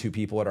 42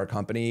 people at our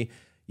company.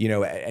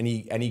 At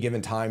any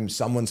given time,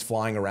 someone's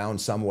flying around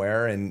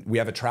somewhere, and we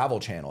have a travel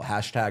channel,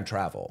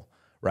 #travel,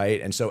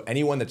 right? And so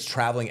anyone that's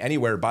traveling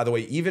anywhere, by the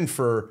way, even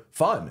for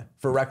fun,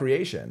 for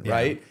recreation, yeah,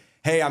 right?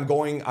 Hey, I'm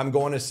going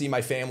to see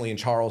my family in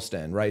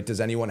Charleston, right? Does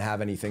anyone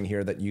have anything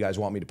here that you guys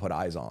want me to put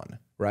eyes on,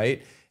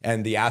 right?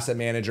 And the asset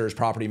managers,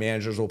 property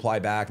managers will reply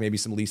back. Maybe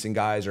some leasing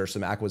guys or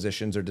some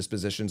acquisitions or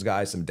dispositions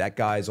guys, some debt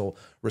guys will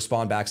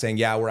respond back saying,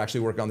 yeah, we're actually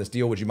working on this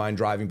deal. Would you mind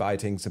driving by,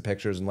 taking some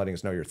pictures and letting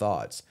us know your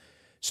thoughts?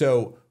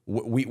 So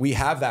we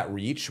have that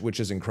reach, which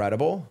is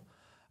incredible.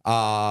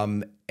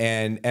 And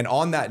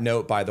on that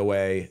note, by the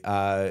way,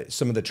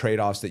 some of the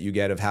trade-offs that you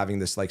get of having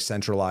this like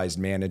centralized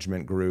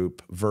management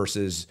group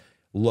versus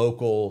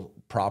local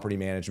property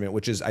management,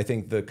 which is, I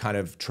think, the kind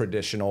of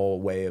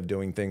traditional way of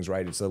doing things,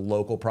 right? It's a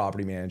local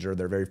property manager.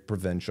 They're very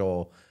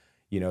provincial.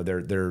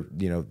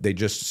 They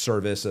just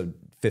service a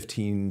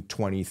 15,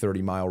 20,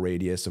 30 mile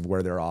radius of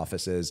where their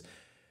office is.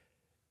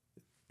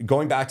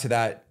 Going back to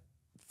that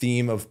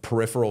theme of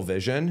peripheral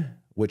vision,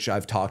 which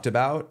I've talked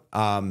about,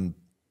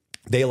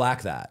 they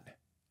lack that.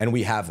 And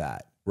we have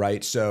that,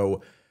 right?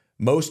 So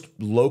most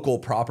local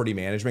property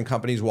management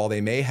companies, while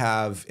they may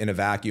have in a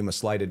vacuum a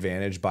slight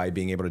advantage by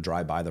being able to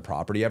drive by the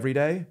property every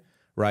day,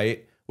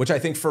 right? Which I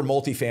think for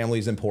multifamily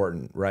is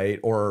important, right?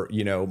 Or,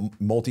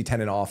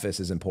 multi-tenant office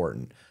is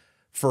important.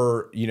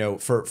 For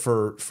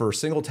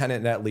single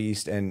tenant net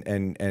leased and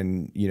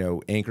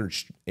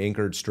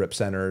anchored strip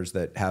centers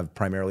that have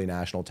primarily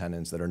national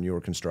tenants that are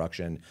newer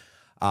construction,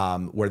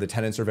 where the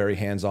tenants are very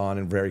hands-on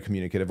and very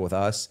communicative with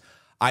us.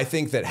 I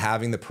think that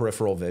having the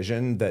peripheral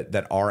vision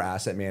that our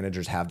asset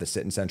managers have that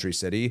sit in Century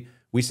City,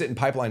 we sit in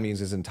pipeline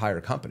meetings as an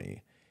entire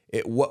company.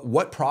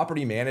 What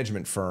property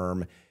management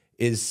firm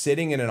is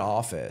sitting in an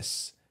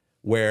office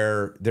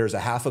where there's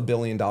 $500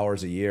 million a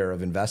year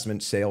of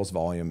investment sales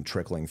volume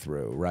trickling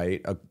through,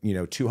 right?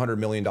 $200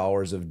 million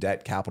of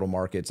debt capital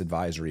markets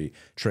advisory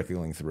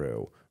trickling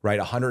through, right?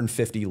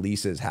 150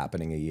 leases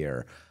happening a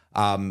year.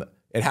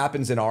 It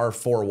happens in our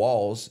four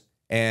walls,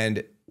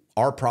 and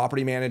our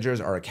property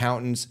managers, our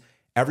accountants,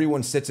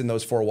 everyone sits in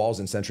those four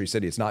walls in Century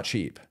City. It's not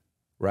cheap,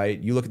 right?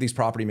 You look at these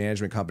property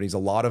management companies, a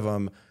lot of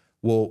them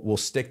will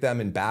stick them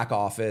in back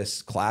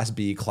office, Class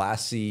B,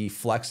 Class C,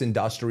 flex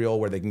industrial,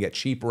 where they can get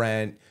cheap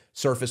rent,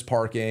 surface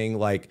parking.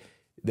 Like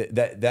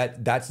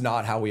that's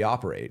not how we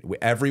operate.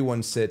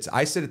 Everyone sits.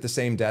 I sit at the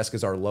same desk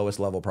as our lowest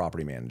level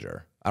property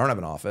manager. I don't have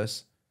an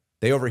office.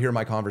 They overhear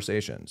my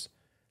conversations.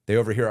 They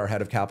overhear our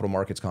head of capital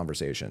markets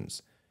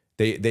conversations.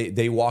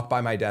 They walk by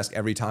my desk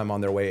every time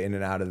on their way in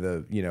and out of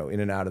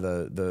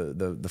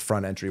the the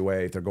front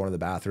entryway. If they're going to the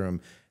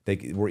bathroom,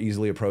 we're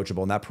easily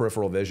approachable. And that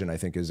peripheral vision, I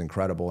think, is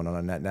incredible. And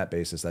on a net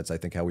basis, that's, I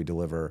think, how we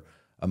deliver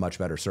a much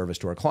better service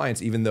to our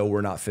clients, even though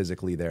we're not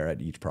physically there at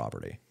each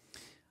property.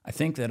 I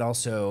think that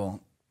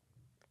also,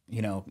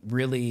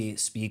 really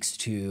speaks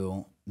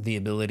to the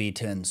ability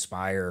to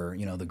inspire,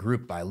 the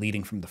group by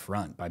leading from the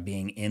front, by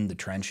being in the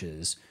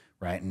trenches,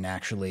 right? And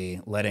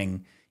actually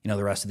letting,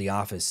 the rest of the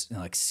office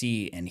like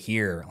see and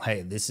hear,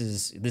 hey, this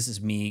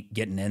is me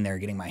getting in there,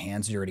 getting my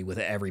hands dirty with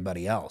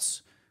everybody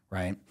else,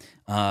 right?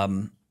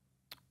 And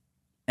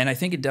I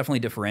think it definitely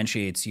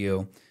differentiates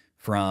you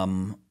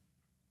from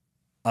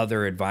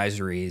other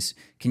advisories.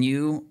 Can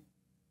you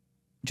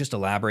just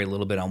elaborate a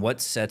little bit on what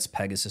sets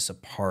Pegasus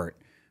apart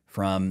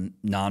from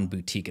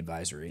non-boutique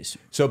advisories?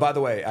 So by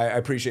the way, I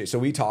appreciate, so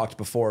we talked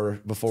before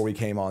we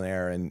came on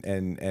air,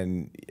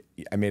 and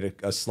I made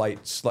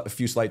a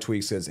few slight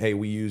tweaks, says, hey,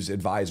 we use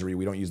advisory,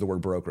 we don't use the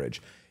word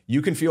brokerage.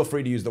 You can feel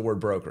free to use the word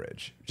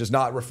brokerage, just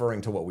not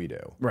referring to what we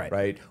do.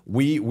 Right?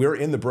 We're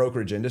in the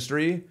brokerage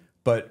industry,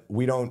 but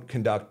we don't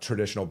conduct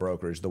traditional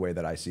brokerage the way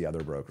that I see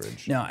other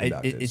brokerage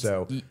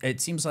conducted.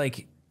 It seems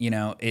like,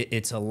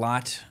 it's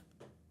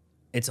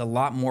a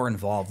lot more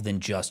involved than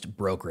just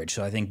brokerage.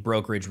 So I think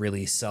brokerage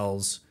really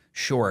sells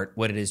short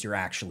what it is you're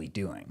actually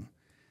doing.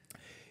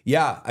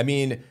 Yeah, I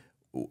mean,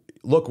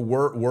 look,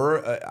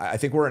 I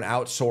think we're an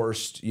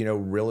outsourced,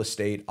 real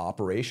estate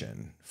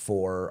operation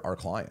for our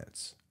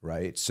clients,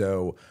 right?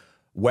 So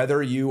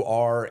whether you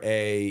are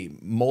a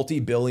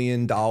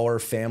multi-billion-dollar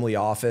family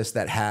office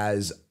that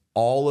has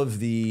all of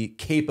the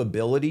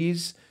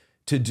capabilities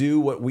to do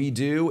what we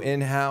do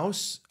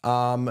in-house,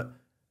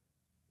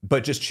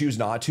 but just choose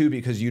not to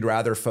because you'd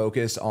rather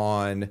focus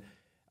on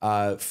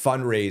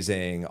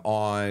fundraising,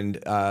 on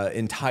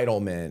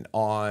entitlement,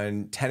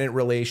 on tenant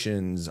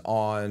relations,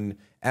 on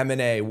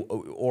M&A,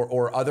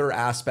 or other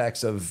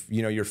aspects of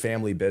your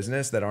family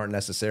business that aren't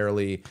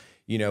necessarily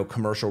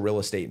commercial real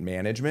estate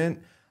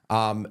management.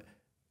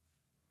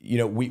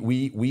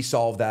 We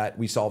solve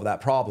that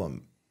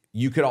problem.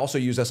 You could also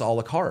use us a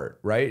la carte,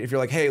 right? If you're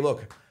like, hey,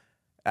 look,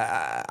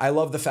 I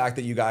love the fact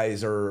that you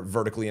guys are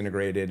vertically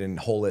integrated and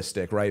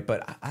holistic, right?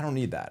 But I don't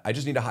need that. I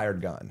just need a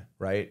hired gun,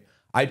 right?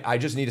 I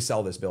just need to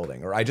sell this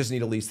building, or I just need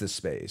to lease this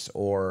space,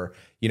 or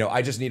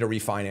I just need to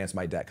refinance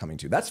my debt coming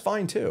due. That's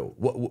fine too.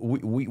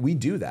 We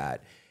do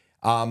that,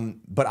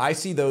 but I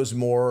see those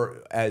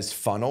more as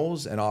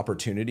funnels and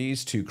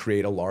opportunities to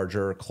create a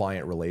larger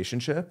client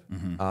relationship.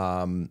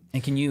 Mm-hmm.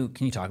 And can you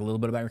talk a little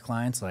bit about your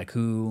clients, like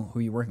who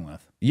are you working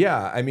with?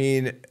 Yeah, I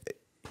mean,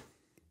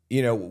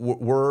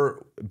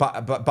 we're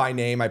by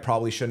name. I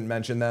probably shouldn't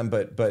mention them,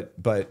 but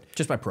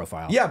just by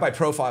profile. Yeah, by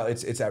profile.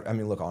 It's. I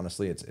mean, look,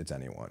 honestly, it's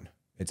anyone.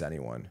 It's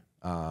anyone.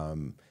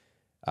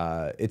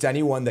 It's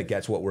anyone that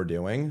gets what we're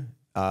doing,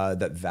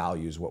 that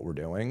values what we're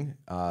doing,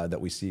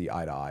 that we see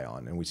eye to eye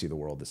on, and we see the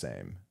world the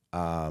same.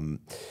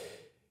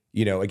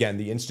 Again,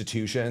 the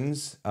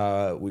institutions.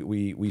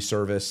 We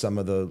service some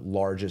of the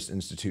largest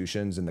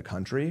institutions in the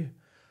country.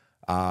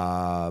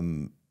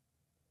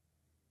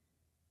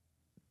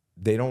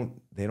 They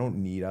don't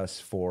need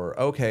us for,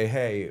 okay,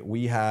 hey,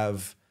 we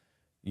have,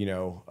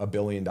 $1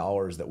 billion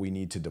that we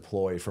need to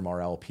deploy from our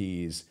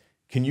LPs.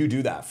 Can you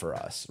do that for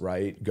us,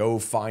 right? Go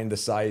find the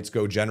sites,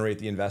 go generate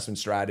the investment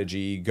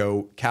strategy,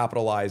 go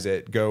capitalize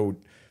it, go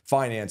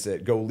finance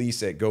it, go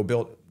lease it, go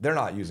build. They're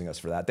not using us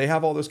for that. They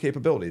have all those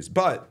capabilities,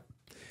 but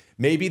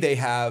maybe they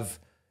have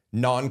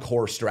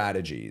non-core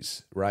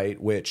strategies, right?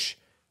 Which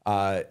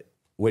are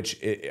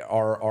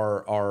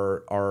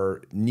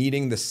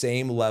needing the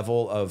same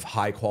level of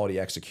high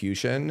quality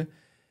execution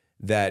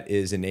that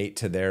is innate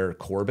to their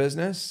core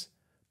business,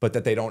 but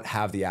that they don't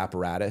have the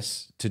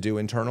apparatus to do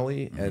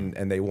internally. Mm-hmm.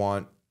 And they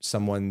want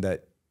someone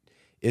that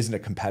isn't a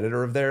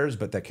competitor of theirs,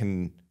 but that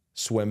can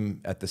swim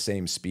at the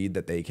same speed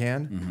that they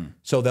can. Mm-hmm.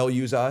 So they'll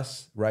use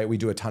us, right? We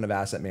do a ton of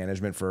asset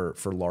management for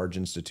large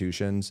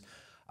institutions.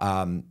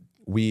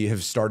 We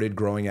have started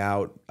growing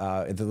out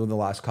in the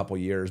last couple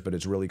of years, but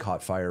it's really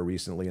caught fire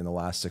recently in the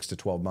last 6 to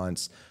 12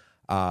 months.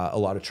 A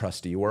lot of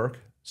trustee work.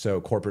 So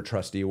corporate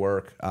trustee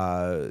work,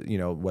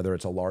 whether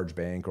it's a large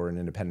bank or an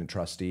independent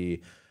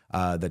trustee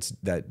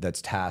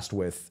that's tasked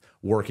with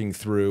working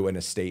through an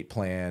estate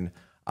plan.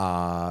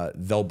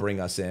 They'll bring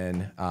us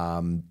in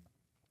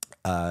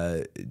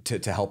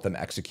to help them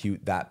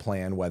execute that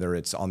plan, whether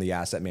it's on the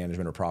asset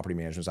management or property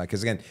management side.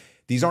 Because again,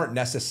 these aren't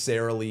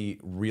necessarily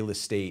real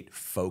estate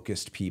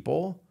focused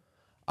people,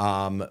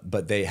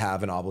 but they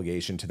have an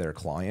obligation to their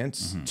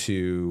clients mm-hmm.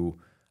 to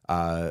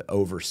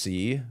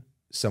oversee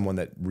someone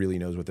that really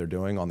knows what they're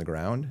doing on the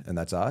ground, and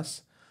that's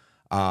us.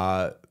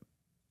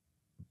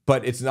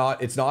 But it's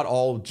not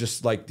all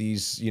just like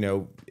these,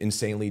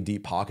 insanely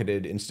deep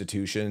pocketed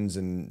institutions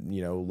and,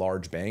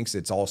 large banks.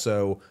 It's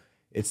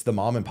the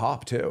mom and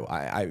pop too.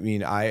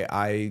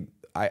 I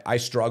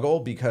struggle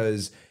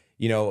because,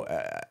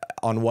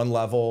 on one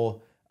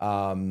level,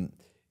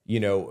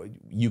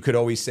 you could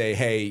always say,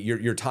 hey,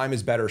 your time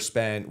is better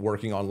spent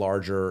working on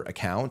larger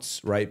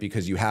accounts, right?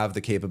 Because you have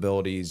the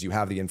capabilities, you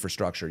have the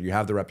infrastructure, you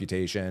have the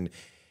reputation.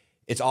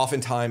 It's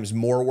oftentimes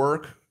more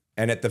work,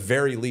 and at the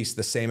very least,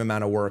 the same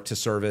amount of work to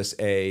service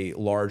a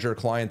larger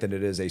client than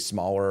it is a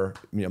smaller,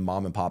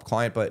 mom and pop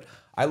client. But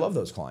I love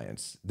those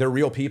clients. They're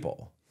real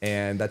people,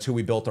 and that's who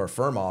we built our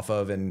firm off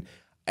of. And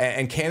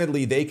And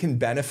candidly, they can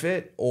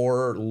benefit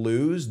or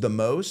lose the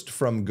most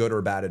from good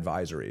or bad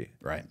advisory.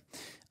 Right.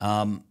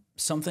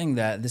 Something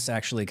that this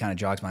actually kind of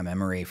jogs my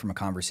memory from a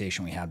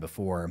conversation we had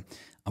before.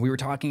 We were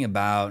talking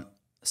about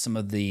some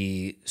of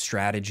the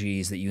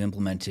strategies that you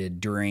implemented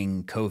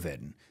during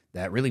COVID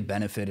that really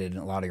benefited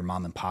a lot of your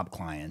mom and pop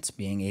clients,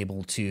 being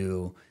able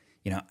to,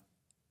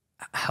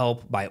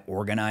 help by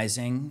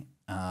organizing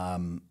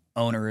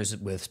owners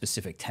with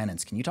specific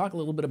tenants. Can you talk a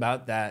little bit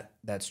about that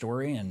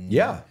story? And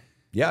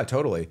Yeah,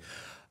 totally.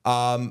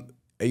 So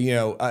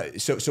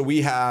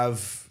we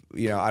have,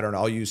 I don't know,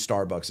 I'll use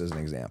Starbucks as an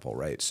example,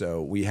 right?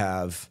 So we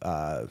have,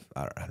 I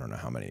don't know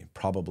how many,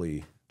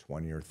 probably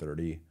 20 or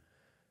 30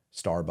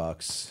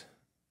 Starbucks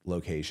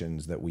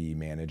locations that we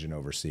manage and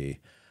oversee.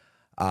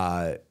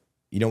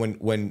 When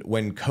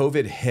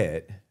COVID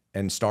hit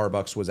and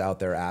Starbucks was out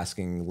there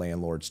asking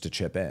landlords to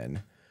chip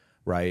in,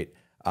 right?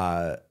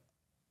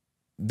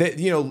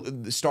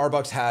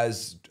 Starbucks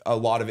has a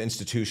lot of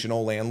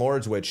institutional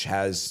landlords, which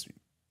has,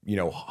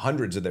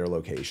 hundreds of their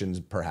locations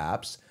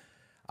perhaps.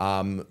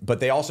 But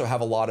they also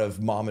have a lot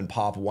of mom and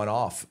pop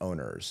one-off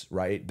owners,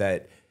 right?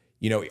 That,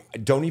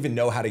 don't even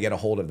know how to get a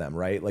hold of them,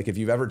 right? Like if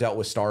you've ever dealt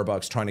with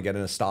Starbucks trying to get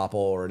an estoppel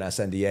or an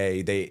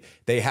SNDA,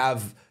 they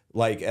have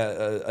like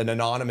an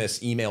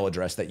anonymous email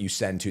address that you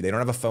send to. They don't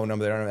have a phone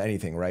number. They don't have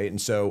anything, right? And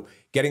so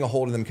getting a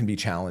hold of them can be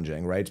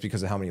challenging, right? It's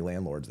because of how many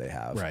landlords they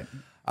have. Right.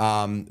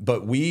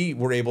 But we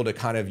were able to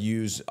kind of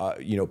use,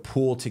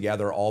 pool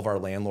together all of our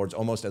landlords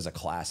almost as a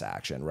class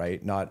action,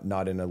 right?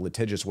 Not in a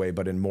litigious way,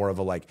 but in more of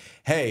a like,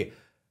 hey,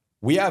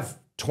 we have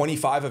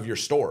 25 of your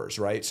stores,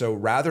 right? So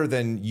rather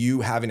than you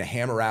having to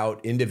hammer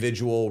out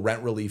individual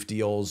rent relief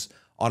deals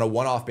on a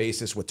one-off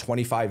basis with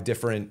 25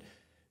 different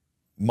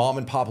mom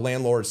and pop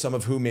landlords, some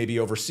of whom may be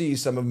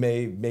overseas, some of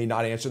may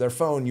not answer their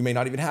phone, you may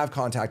not even have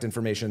contact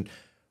information.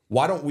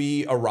 Why don't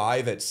we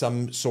arrive at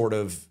some sort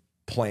of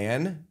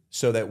plan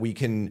so that we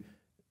can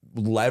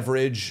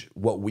leverage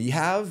what we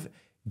have,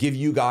 give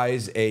you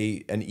guys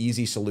an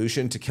easy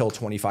solution to kill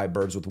 25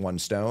 birds with one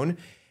stone?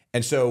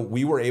 And so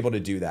we were able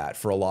to do that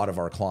for a lot of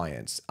our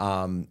clients,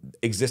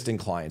 existing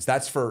clients.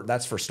 That's for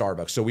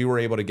Starbucks. So we were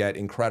able to get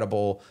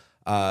incredible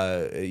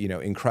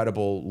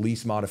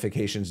lease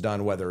modifications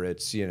done, whether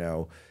it's,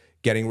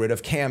 getting rid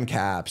of cam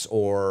caps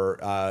or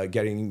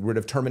getting rid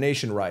of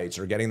termination rights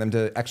or getting them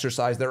to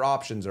exercise their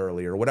options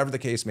early or whatever the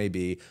case may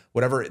be,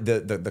 whatever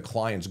the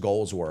client's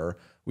goals were.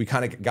 We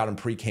kind of got them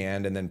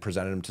pre-canned and then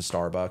presented them to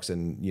Starbucks,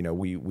 and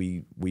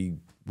we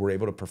were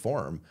able to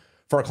perform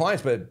for our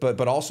clients,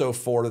 but also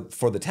for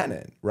the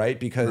tenant, right?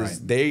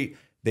 Because they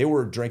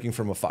were drinking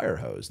from a fire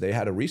hose. They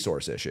had a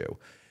resource issue.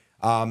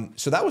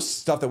 So that was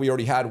stuff that we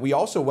already had. We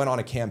also went on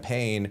a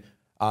campaign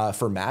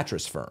for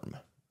Mattress Firm,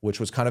 which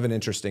was kind of an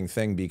interesting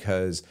thing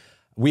because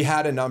we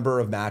had a number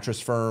of mattress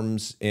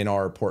firms in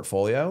our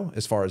portfolio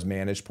as far as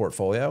managed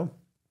portfolio.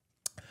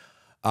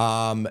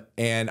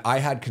 And I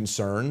had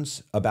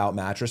concerns about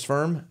Mattress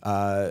Firm.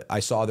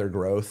 I saw their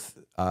growth.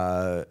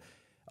 A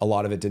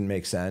lot of it didn't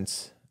make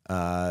sense.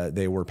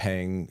 They were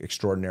paying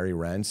extraordinary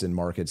rents in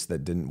markets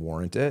that didn't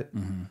warrant it.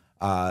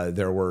 Mm-hmm.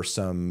 There were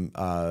some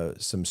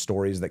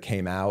stories that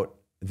came out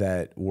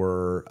that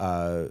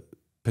were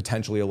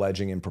potentially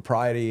alleging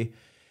impropriety.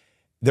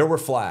 There were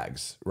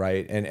flags,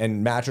 right?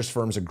 And Mattress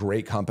Firm's a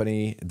great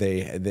company.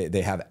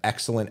 They have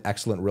excellent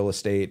real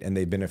estate, and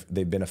they've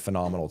been a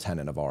phenomenal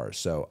tenant of ours.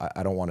 So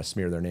I don't want to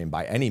smear their name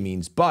by any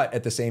means, but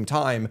at the same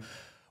time,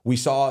 we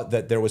saw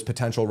that there was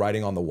potential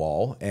writing on the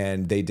wall,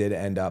 and they did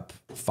end up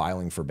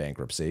filing for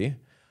bankruptcy.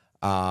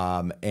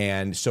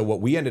 And so what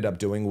we ended up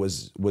doing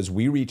was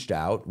we reached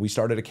out. We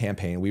started a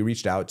campaign. We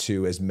reached out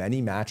to as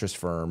many Mattress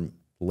Firm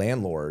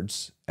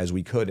landlords as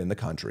we could in the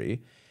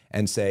country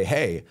and say,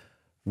 hey,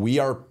 we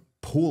are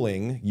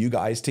pooling you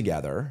guys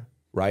together,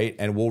 right?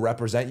 And we'll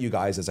represent you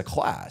guys as a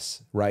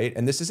class, right?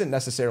 And this isn't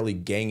necessarily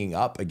ganging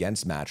up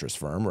against Mattress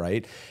Firm,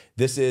 right?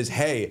 This is,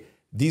 hey,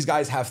 these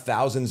guys have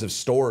thousands of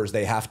stores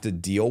they have to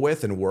deal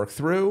with and work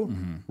through,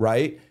 mm-hmm.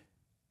 right?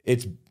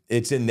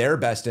 It's in their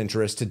best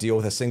interest to deal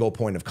with a single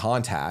point of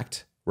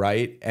contact,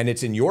 right? And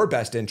it's in your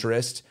best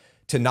interest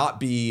to not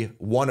be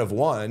one of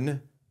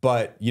one,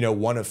 but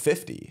one of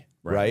 50,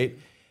 right?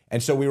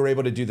 And so we were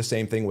able to do the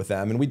same thing with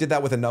them. And we did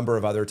that with a number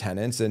of other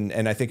tenants.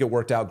 And I think it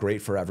worked out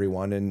great for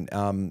everyone. And,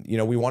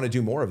 we want to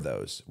do more of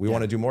those. We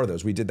want to do more of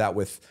those. We did that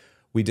with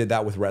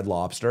Red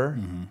Lobster.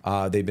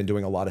 Mm-hmm. They've been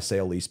doing a lot of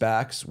sale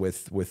leasebacks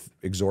with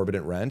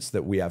exorbitant rents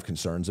that we have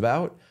concerns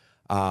about.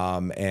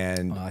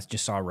 I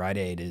just saw Rite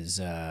Aid is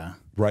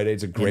Rite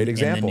Aid's a great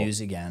example. In the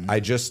news again.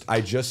 I just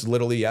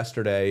literally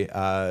yesterday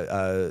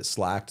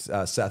slacked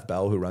Seth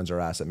Bell, who runs our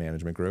asset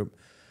management group.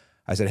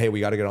 I said, hey, we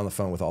got to get on the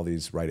phone with all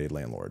these Rite Aid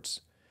landlords.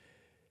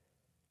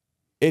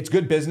 It's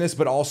good business,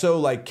 but also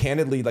like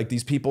candidly, like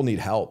these people need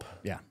help.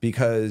 Yeah.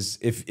 Because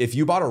if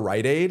you bought a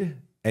Rite Aid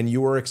and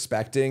you were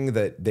expecting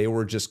that they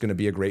were just going to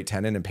be a great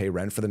tenant and pay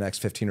rent for the next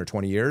 15 or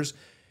 20 years,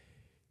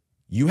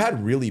 you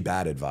had really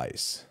bad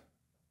advice.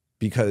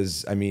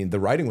 Because the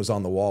writing was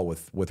on the wall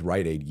with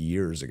Rite Aid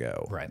years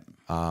ago. Right.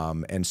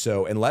 And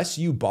so unless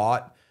you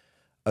bought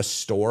a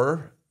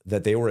store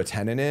that they were a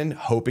tenant in,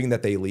 hoping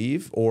that they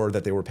leave or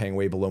that they were paying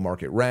way below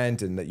market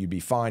rent and that you'd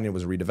be fine. It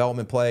was a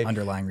redevelopment play.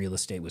 Underlying real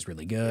estate was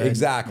really good.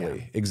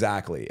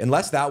 Exactly.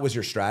 Unless that was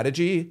your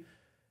strategy,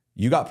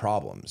 you got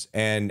problems.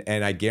 And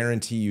I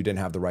guarantee you didn't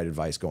have the right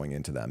advice going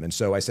into them. And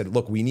so I said,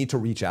 look, we need to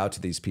reach out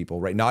to these people,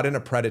 right? Not in a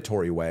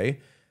predatory way,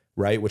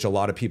 right? Which a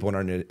lot of people in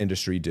our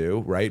industry do,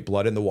 right?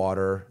 Blood in the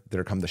water,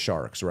 there come the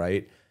sharks,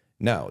 right?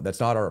 No, that's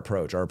not our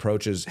approach. Our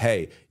approach is,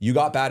 hey, you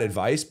got bad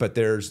advice, but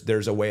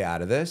there's a way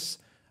out of this.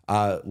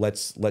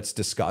 Let's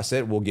discuss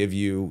it. We'll give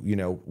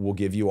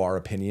you our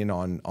opinion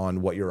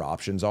on what your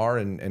options are,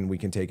 and we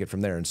can take it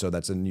from there. And so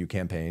that's a new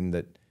campaign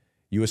that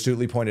you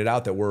astutely pointed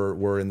out that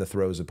we're in the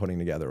throes of putting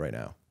together right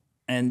now.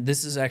 And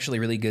this is actually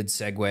a really good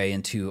segue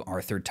into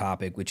our third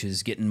topic, which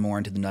is getting more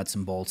into the nuts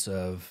and bolts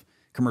of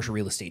commercial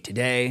real estate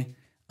today.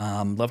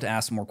 Love to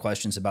ask some more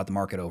questions about the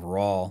market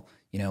overall.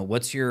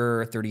 What's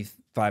your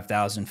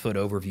 35,000 foot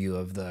overview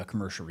of the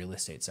commercial real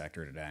estate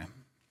sector today?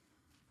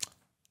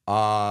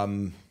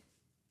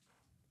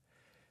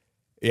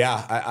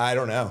 Yeah, I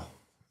don't know.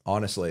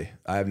 Honestly,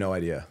 I have no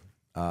idea.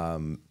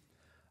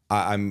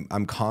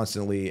 I'm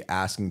constantly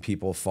asking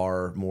people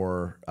far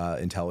more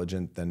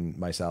intelligent than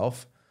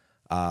myself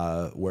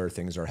where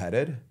things are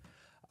headed.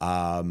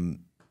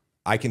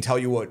 I can tell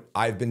you what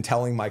I've been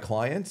telling my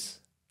clients,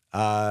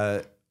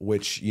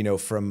 which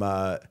from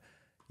a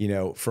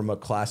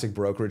classic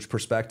brokerage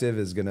perspective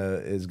is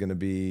gonna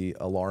be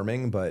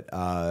alarming, but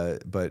I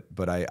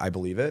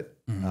believe it.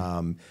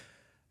 Mm-hmm.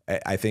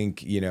 I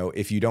think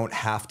if you don't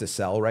have to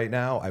sell right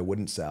now, I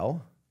wouldn't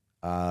sell.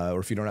 Or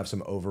if you don't have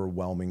some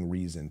overwhelming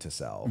reason to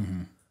sell,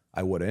 mm-hmm.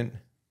 I wouldn't.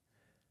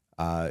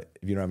 If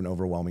you don't have an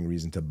overwhelming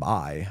reason to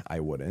buy, I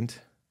wouldn't.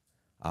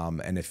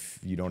 And if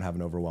you don't have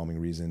an overwhelming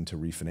reason to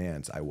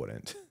refinance, I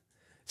wouldn't.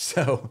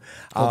 So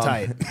hold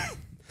tight.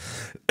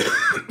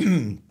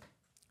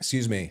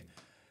 Excuse me.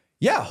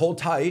 Yeah, hold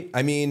tight.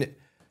 I mean,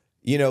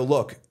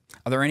 look.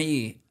 Are there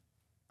any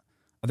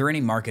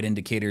market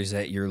indicators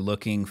that you're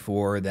looking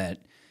for that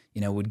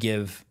would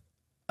give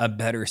a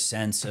better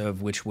sense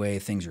of which way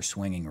things are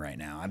swinging right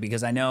now?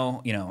 Because I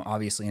know,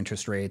 obviously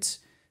interest rates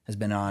has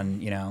been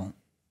on,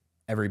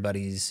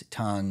 everybody's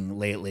tongue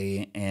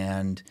lately.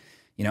 And,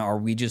 are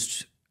we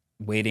just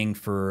waiting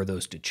for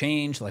those to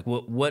change? Like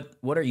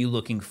what are you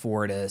looking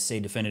for to say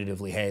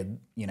definitively, hey,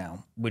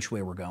 which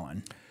way we're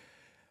going?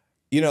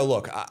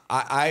 Look,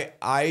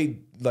 I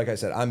like I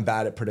said, I'm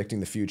bad at predicting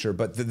the future,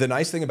 but the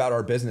nice thing about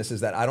our business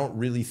is that I don't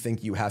really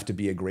think you have to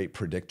be a great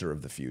predictor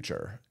of the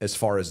future as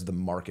far as the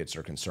markets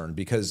are concerned,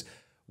 because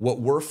what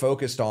we're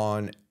focused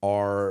on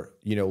are,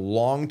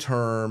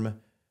 long-term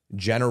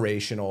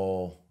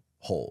generational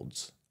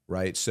holds,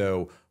 right?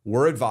 So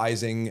we're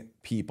advising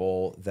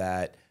people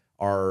that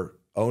are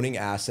owning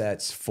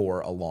assets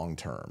for a long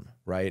term,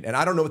 right? And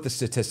I don't know what the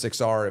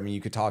statistics are. I mean,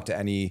 you could talk to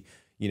any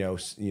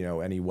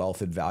any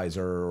wealth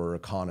advisor or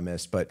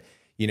economist, but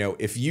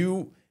if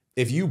you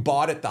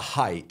bought at the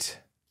height,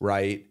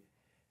 right,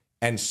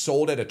 and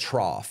sold at a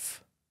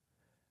trough,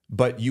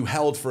 but you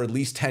held for at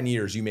least 10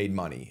 years, you made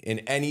money in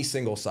any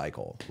single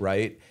cycle,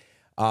 right?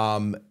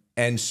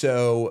 And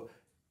so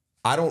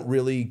I don't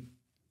really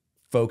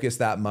focus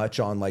that much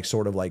on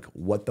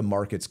what the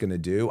market's going to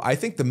do. I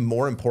think the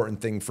more important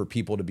thing for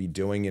people to be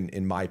doing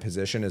in my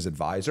position as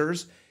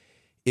advisors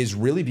is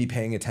really be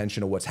paying attention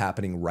to what's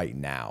happening right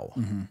now,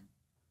 mm-hmm.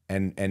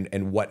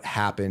 and what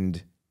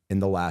happened in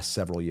the last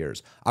several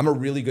years. I'm a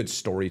really good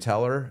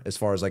storyteller as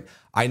far as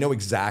I know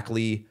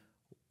exactly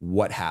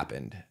what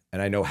happened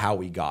and I know how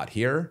we got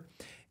here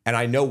and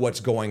I know what's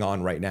going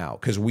on right now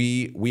because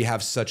we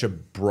have such a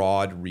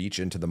broad reach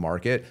into the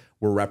market.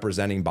 We're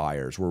representing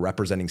buyers, we're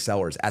representing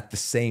sellers at the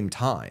same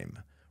time,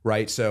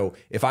 right? So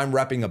if I'm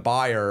repping a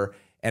buyer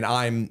and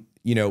I'm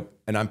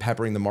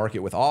peppering the market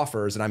with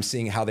offers and I'm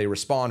seeing how they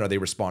respond. Are they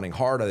responding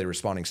hard? Are they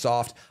responding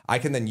soft? I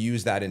can then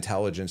use that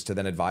intelligence to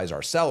then advise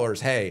our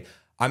sellers, hey,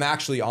 I'm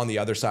actually on the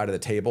other side of the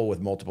table with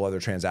multiple other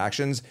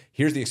transactions.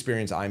 Here's the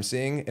experience I'm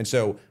seeing. And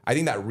so I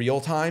think that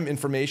real-time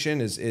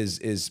information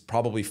is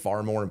probably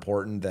far more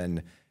important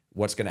than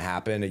what's going to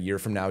happen a year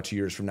from now, 2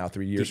 years from now,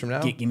 3 years from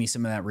now. Give me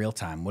some of that real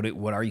time.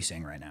 What are you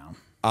seeing right now?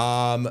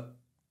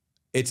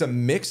 It's a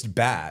mixed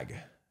bag.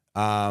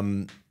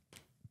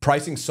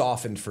 Pricing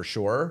softened for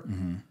sure.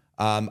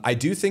 Mm-hmm. I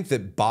do think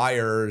that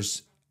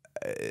buyers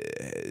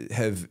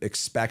have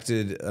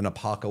expected an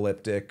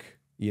apocalyptic,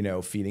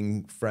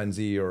 feeding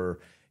frenzy or,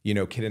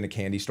 kid in a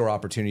candy store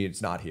opportunity.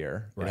 It's not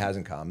here. Right. It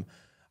hasn't come.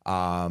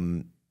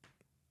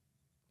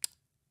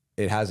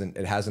 It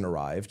hasn't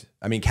arrived.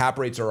 I mean, cap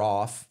rates are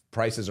off.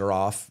 Prices are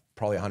off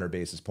probably 100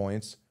 basis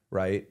points,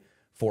 right?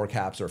 4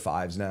 caps are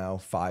 5s now,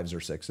 5s or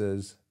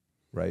 6s,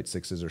 right?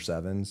 6s or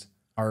 7s.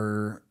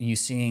 Are you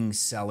seeing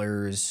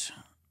sellers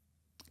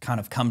kind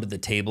of come to the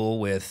table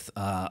with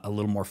a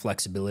little more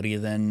flexibility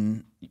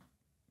than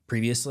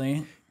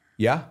previously?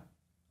 Yeah,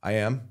 I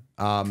am.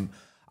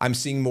 I'm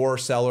seeing more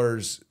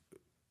sellers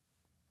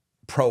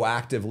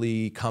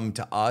proactively come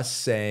to us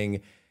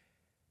saying,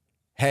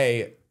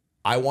 hey,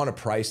 I want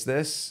to price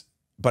this,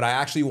 but I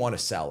actually want to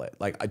sell it.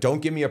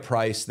 Don't give me a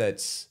price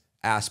that's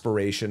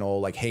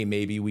aspirational, like, hey,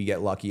 maybe we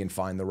get lucky and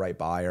find the right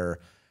buyer.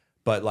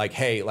 But like,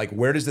 hey, like,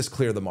 where does this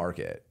clear the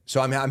market? So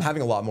I'm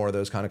having a lot more of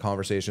those kind of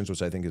conversations,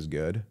 which I think is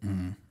good.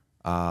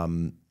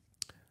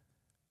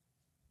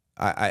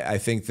 I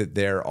think that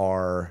there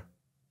are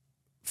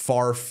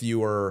far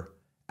fewer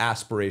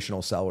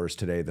aspirational sellers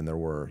today than there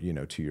were,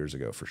 2 years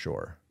ago, for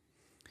sure.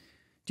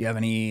 Do you have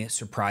any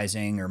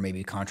surprising or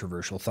maybe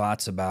controversial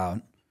thoughts about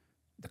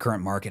the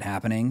current market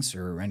happenings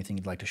or anything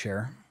you'd like to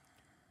share?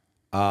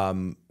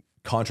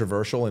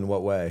 Controversial in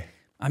what way?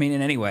 I mean,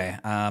 in any way.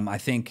 I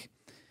think,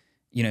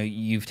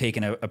 you've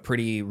taken a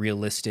pretty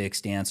realistic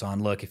stance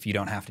on, look, if you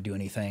don't have to do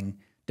anything,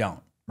 don't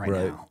right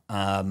now.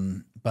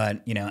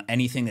 But,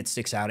 anything that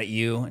sticks out at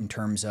you in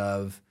terms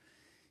of,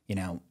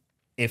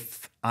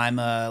 if I'm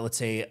let's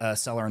say a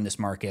seller in this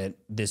market,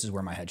 this is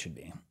where my head should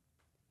be.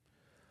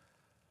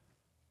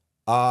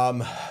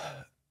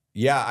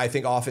 Yeah, I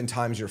think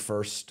oftentimes your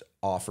first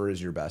offer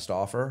is your best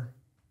offer.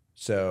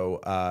 So,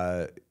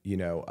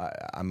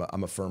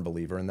 I'm a firm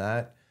believer in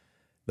that.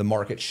 The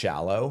market's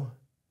shallow.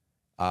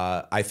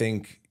 I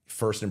think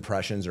first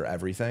impressions are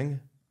everything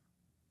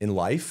in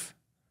life.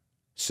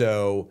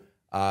 So,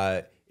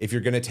 if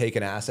you're going to take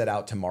an asset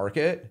out to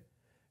market,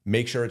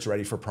 make sure it's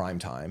ready for prime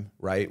time,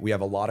 right? We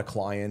have a lot of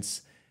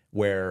clients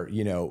where,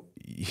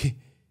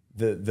 this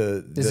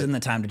isn't the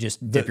time to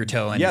just dip your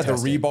toe in. Yeah, the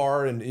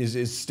rebar and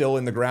is still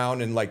in the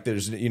ground, and like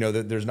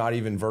there's not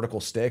even vertical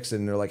sticks,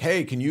 and they're like,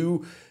 hey, can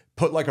you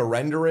put like a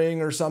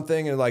rendering or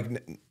something? And like,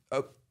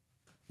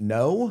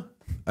 no.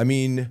 I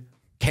mean,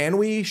 can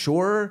we?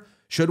 Sure.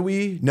 Should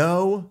we?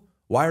 No.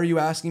 Why are you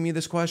asking me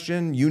this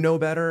question? You know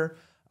better.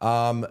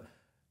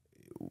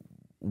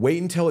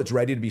 Wait until it's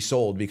ready to be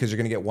sold, because you're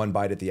going to get one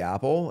bite at the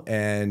apple.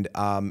 And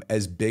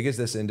as big as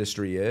this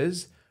industry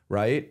is,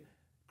 right?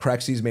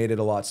 Crexi's made it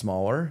a lot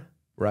smaller,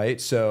 right?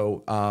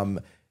 So,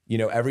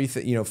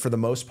 everything, for the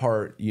most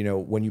part,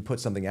 when you put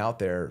something out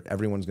there,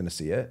 everyone's going to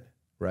see it,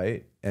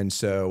 right? And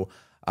so,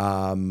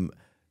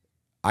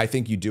 I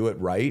think you do it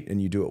right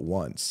and you do it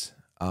once.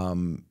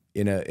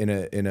 In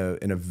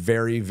a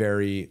very,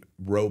 very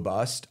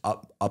robust,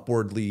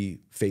 upwardly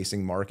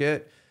facing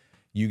market,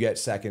 you get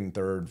second,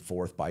 third,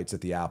 fourth bites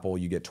at the apple.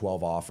 You get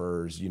 12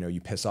 offers.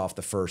 You piss off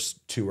the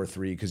first 2 or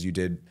 3 because you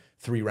did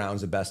 3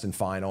 rounds of best and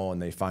final,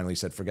 and they finally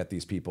said, forget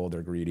these people.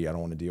 They're greedy. I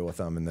don't want to deal with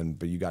them.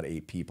 But you got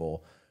 8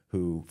 people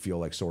who feel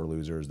like sore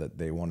losers that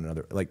they want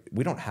another. Like,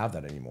 we don't have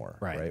that anymore,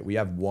 right? We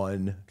have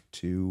 1,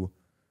 2,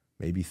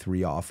 maybe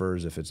 3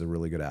 offers if it's a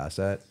really good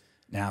asset.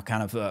 Now,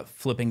 kind of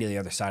flipping to the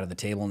other side of the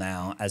table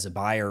now, as a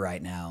buyer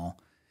right now,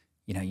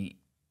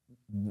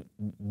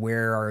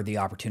 where are the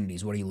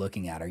opportunities? What are you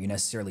looking at? Are you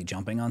necessarily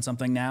jumping on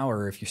something now?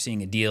 Or if you're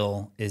seeing a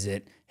deal, is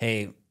it,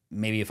 hey,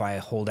 maybe if I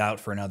hold out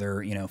for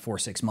another,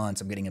 4-6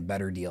 months, I'm getting a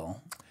better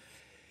deal?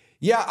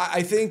 Yeah,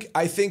 I think,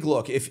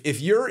 look,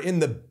 if you're in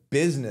the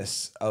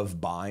business of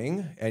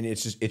buying, and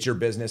it's your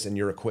business, and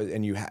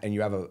you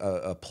have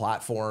a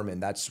platform,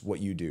 and that's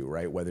what you do,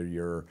 right? Whether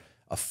you're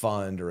a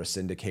fund or a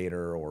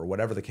syndicator or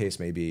whatever the case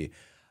may be.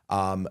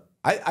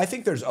 I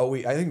think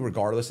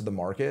regardless of the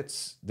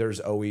markets, there's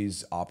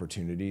always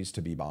opportunities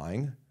to be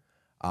buying.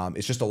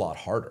 It's just a lot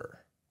harder,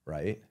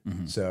 right?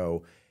 Mm-hmm.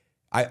 So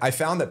I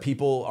found that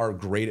people are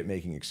great at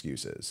making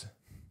excuses,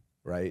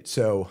 right?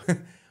 So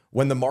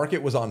when the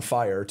market was on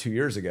fire 2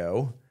 years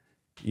ago,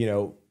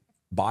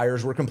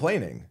 buyers were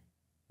complaining,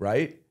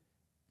 right?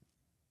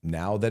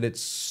 Now that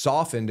it's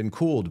softened and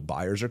cooled,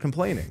 buyers are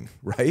complaining,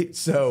 right?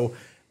 So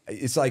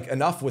it's like,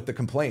 enough with the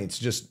complaints.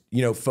 Just,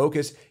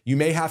 focus. You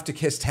may have to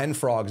kiss 10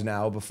 frogs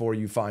now before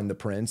you find the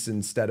prince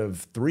instead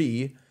of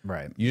 3.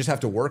 Right. You just have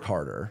to work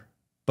harder.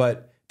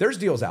 But there's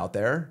deals out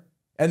there.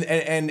 And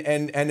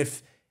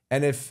if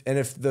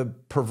the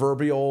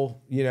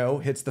proverbial,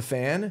 hits the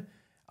fan,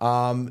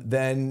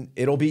 then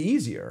it'll be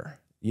easier.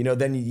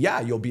 Then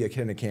you'll be a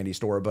kid in a candy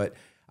store. But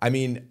I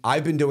mean,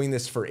 I've been doing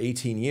this for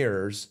 18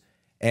 years,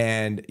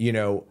 and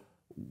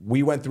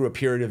we went through a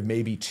period of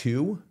maybe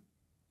 2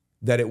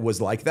 that it was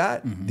like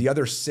that. Mm-hmm. The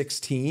other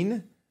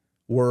 16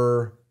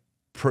 were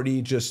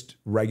pretty just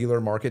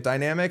regular market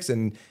dynamics.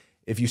 And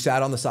if you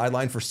sat on the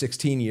sideline for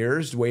 16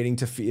 years waiting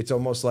to it's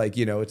almost like,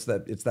 it's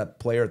that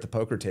player at the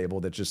poker table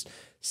that just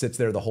sits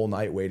there the whole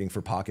night waiting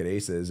for pocket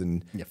aces,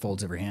 and it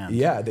folds every hand.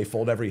 Yeah, they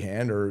fold every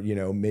hand, or,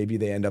 maybe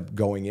they end up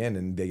going in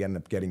and they end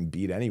up getting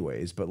beat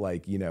anyways. But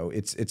like,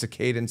 it's a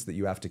cadence that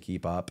you have to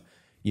keep up,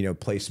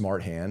 play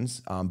smart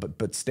hands,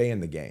 but stay in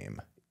the game.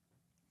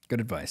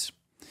 Good advice.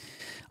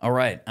 All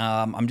right,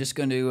 I'm just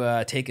going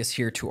to take us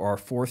here to our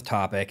 4th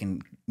topic,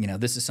 and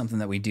this is something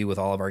that we do with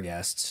all of our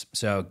guests.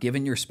 So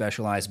given your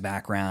specialized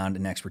background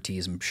and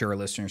expertise, I'm sure our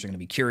listeners are going to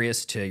be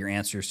curious to your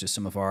answers to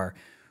some of our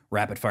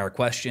rapid fire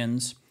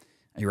questions.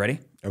 Are you ready?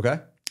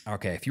 Okay.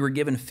 If you were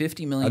given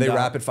 $50 million... Are they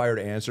rapid fired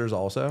answers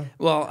also?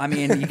 Well, I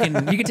mean, you can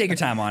take your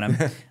time on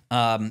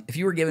them. If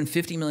you were given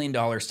 $50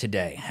 million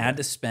today, had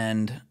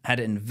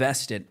to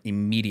invest it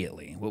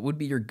immediately, what would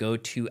be your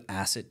go-to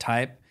asset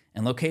type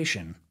and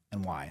location,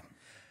 and why?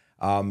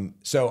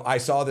 So I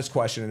saw this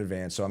question in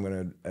advance, so I'm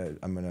gonna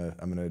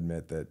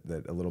admit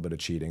that a little bit of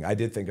cheating. I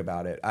did think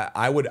about it.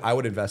 I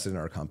would invest in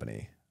our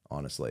company,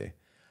 honestly.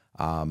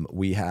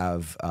 We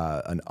have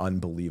an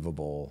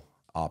unbelievable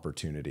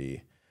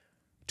opportunity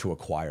to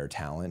acquire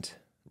talent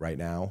right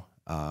now.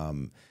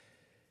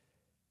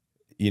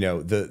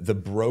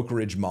 The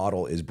brokerage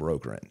model is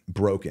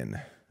broken.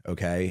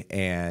 Okay,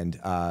 and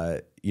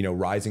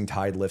rising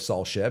tide lifts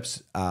all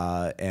ships,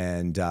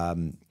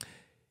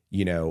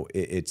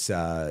 it's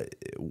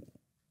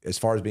as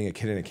far as being a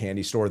kid in a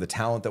candy store, the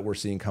talent that we're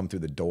seeing come through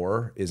the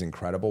door is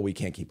incredible. We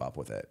can't keep up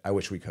with it. I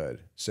wish we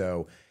could.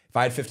 So if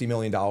I had $50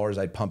 million,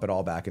 I'd pump it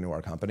all back into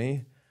our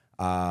company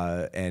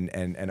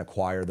and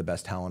acquire the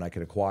best talent I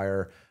could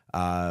acquire.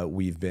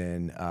 We've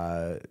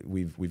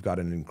got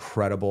an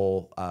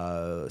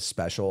incredible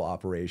special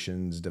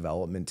operations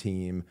development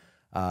team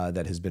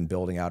that has been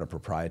building out a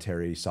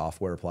proprietary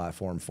software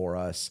platform for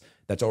us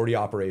that's already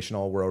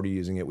operational. We're already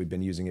using it. We've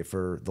been using it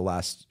for the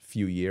last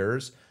few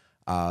years,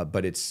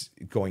 but it's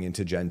going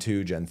into Gen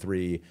 2, Gen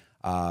 3,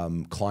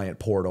 client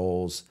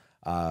portals,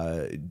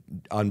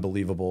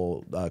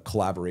 unbelievable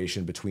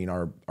collaboration between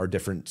our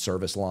different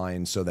service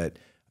lines so that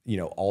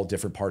all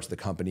different parts of the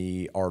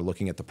company are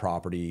looking at the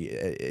property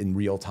in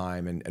real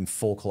time and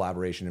full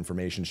collaboration,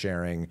 information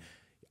sharing,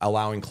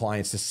 allowing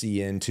clients to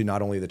see into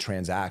not only the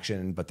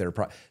transaction, but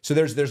so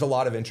there's a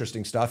lot of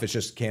interesting stuff. It's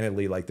just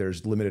candidly like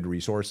there's limited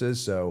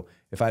resources. So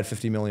if I had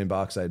 $50 million,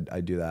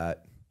 I'd do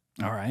that.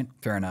 All right.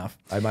 Fair enough.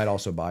 I might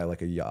also buy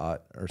like a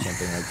yacht or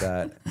something like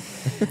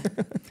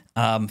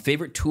that.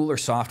 Favorite tool or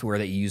software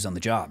that you use on the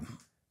job?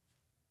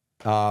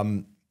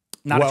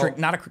 Not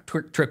a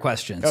trick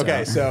question.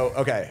 Okay.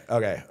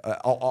 Okay.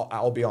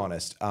 I'll be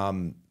honest.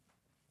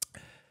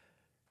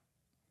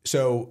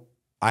 So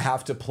I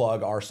have to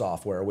plug our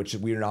software, which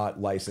we're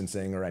not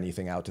licensing or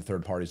anything out to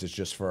third parties. It's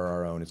just for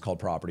our own. It's called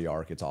Property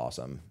Arc. It's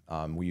awesome.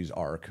 We use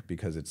Arc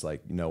because it's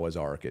like Noah's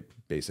Ark. It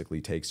basically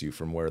takes you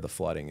from where the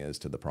flooding is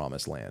to the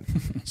promised land.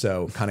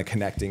 So kind of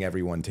connecting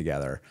everyone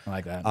together. I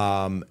like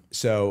that.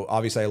 So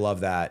obviously I love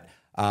that.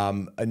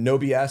 No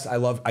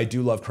BS. I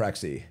do love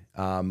Crexi.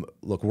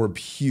 Look, we're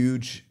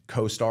huge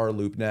CoStar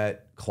LoopNet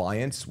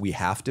clients. We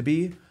have to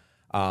be.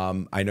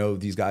 I know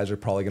these guys are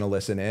probably going to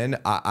listen in.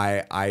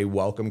 I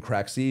welcome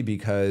Crexi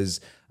because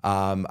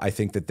I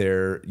think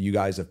that you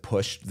guys have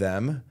pushed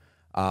them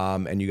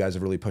and you guys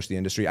have really pushed the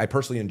industry. I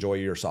personally enjoy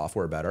your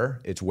software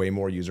better. It's way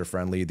more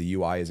user-friendly. The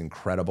UI is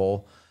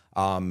incredible.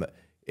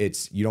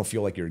 You don't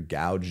feel like you're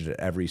gouged at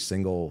every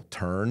single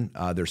turn.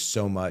 There's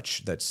so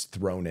much that's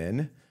thrown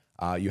in.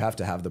 You have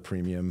to have the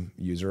premium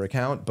user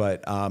account,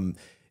 but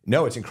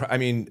no, it's incredible. I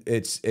mean,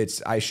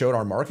 I showed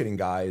our marketing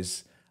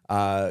guys,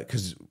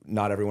 because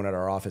not everyone at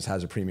our office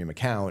has a premium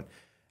account.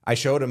 I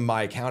showed them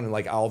my account and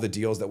like all the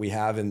deals that we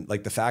have, and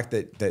like the fact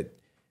that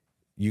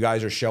you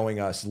guys are showing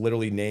us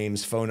literally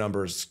names, phone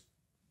numbers,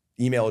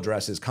 email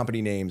addresses,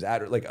 company names,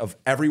 like of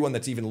everyone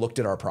that's even looked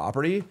at our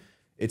property.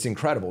 It's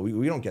incredible.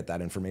 We don't get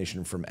that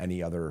information from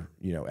any other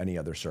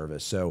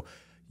service. So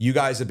you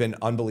guys have been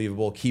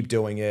unbelievable. Keep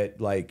doing it.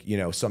 Like,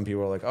 some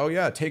people are like, oh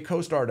yeah, take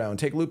CoStar down,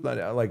 take LoopNet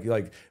down.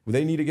 Like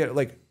they need to get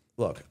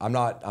look, I'm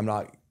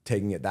not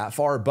taking it that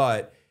far,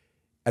 but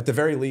at the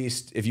very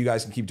least, if you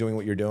guys can keep doing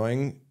what you're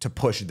doing to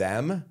push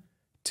them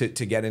to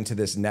get into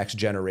this next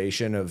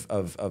generation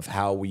of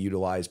how we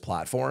utilize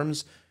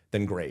platforms,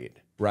 then great,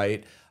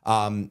 right?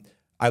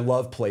 I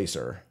love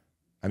Placer.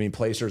 I mean,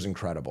 Placer is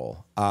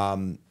incredible.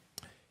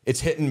 It's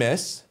hit and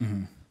miss.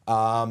 Mm-hmm.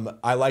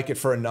 I like it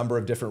for a number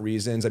of different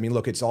reasons. I mean,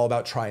 look, it's all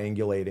about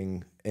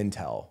triangulating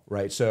intel,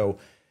 right? So,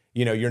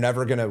 you're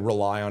never going to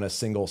rely on a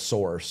single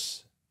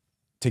source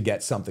to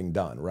get something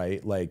done,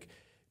 right? Like,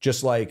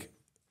 just like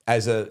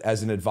as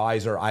an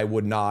advisor, I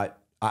would not.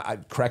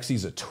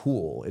 Crexi's a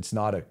tool. It's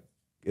not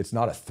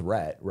a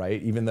threat,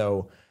 right? Even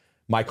though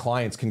my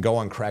clients can go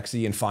on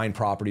Crexi and find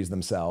properties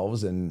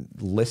themselves and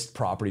list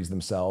properties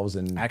themselves,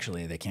 and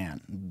actually they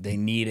can't. They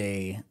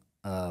need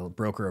a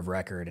broker of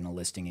record and a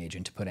listing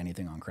agent to put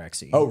anything on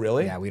Crexi. Oh,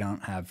 really? Yeah, we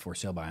don't have for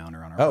sale by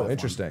owner on our Oh, platform.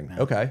 interesting.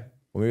 Yeah. Okay.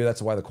 Well, maybe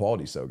that's why the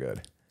quality's so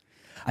good.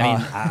 I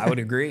mean, I would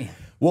agree.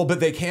 Well, but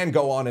they can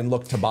go on and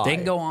look to buy. They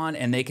can go on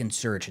and they can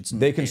search.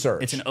 They can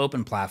search. It's an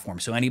open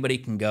platform, so anybody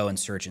can go and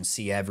search and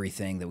see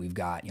everything that we've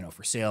got,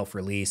 for sale,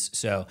 for lease.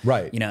 So,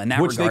 right, in that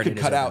which regard, they could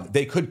cut out.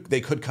 They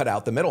could cut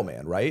out the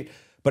middleman, right?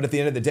 But at the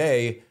end of the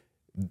day,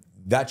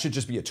 that should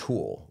just be a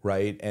tool,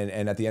 right?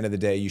 And at the end of the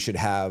day, you should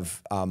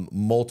have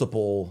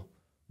multiple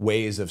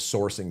ways of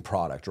sourcing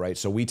product, right?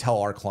 So we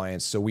tell our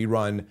clients. So we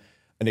run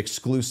an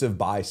exclusive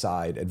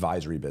buy-side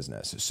advisory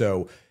business.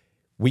 So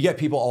we get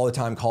people all the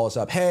time call us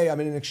up, hey, I'm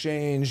in an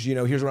exchange,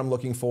 here's what I'm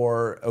looking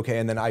for. Okay,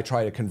 and then I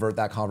try to convert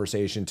that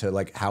conversation to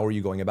like, how are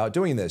you going about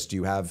doing this? Do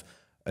you have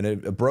a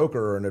broker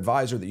or an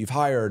advisor that you've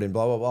hired and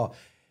blah, blah, blah.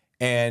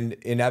 And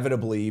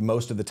inevitably,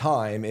 most of the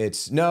time,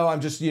 it's, no,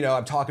 I'm just,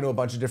 I'm talking to a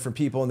bunch of different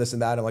people and this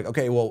and that. I'm like,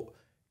 okay, well,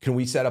 can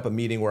we set up a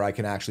meeting where I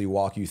can actually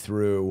walk you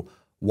through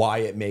why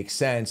it makes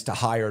sense to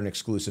hire an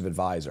exclusive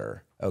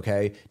advisor,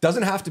 okay?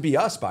 Doesn't have to be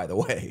us, by the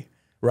way,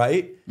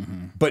 right?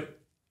 Mm-hmm. But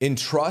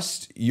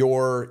entrust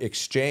your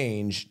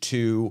exchange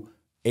to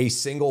a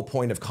single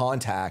point of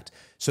contact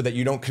so that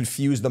you don't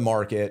confuse the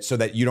market, so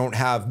that you don't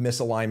have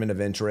misalignment of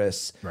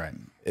interests. Right.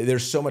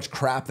 There's so much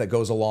crap that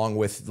goes along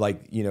with,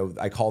 like, you know,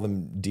 I call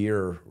them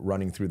deer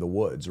running through the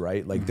woods,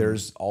 right? Like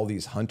there's all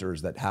these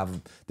hunters that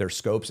have their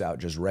scopes out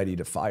just ready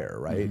to fire,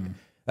 right?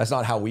 That's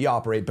not how we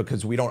operate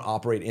because we don't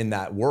operate in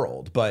that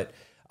world. But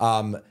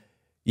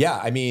yeah,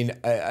 I mean,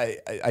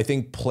 I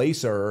think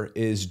Placer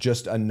is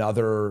just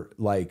another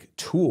like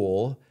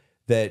tool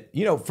that,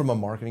 you know, from a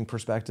marketing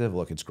perspective,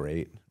 look, it's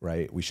great,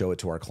 right? We show it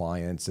to our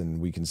clients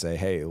and we can say,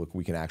 hey, look,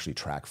 we can actually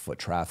track foot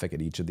traffic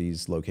at each of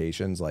these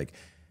locations. Like,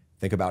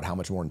 think about how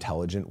much more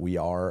intelligent we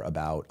are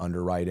about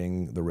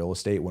underwriting the real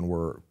estate when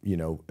we're, you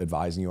know,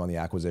 advising you on the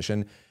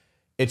acquisition.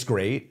 It's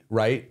great,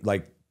 right?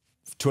 Like,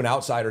 to an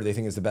outsider, they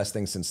think it's the best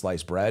thing since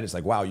sliced bread. It's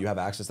like, wow, you have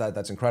access to that?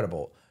 That's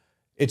incredible.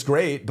 It's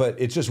great, but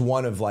it's just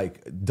one of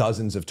like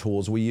dozens of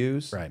tools we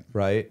use,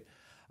 right?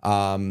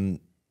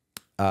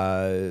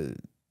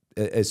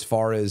 As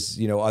far as,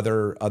 you know,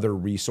 other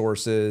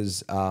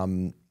resources,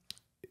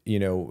 you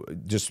know,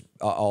 just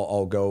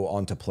I'll go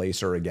on to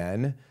Placer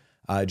again,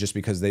 just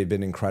because they've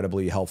been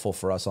incredibly helpful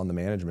for us on the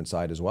management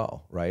side as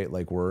well, right?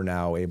 Like, we're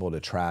now able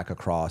to track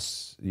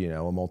across, you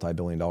know, a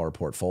multi-billion-dollar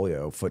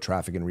portfolio, foot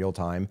traffic in real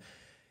time.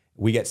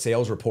 We get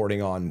sales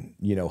reporting on,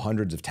 you know,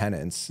 hundreds of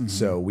tenants,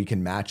 so we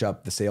can match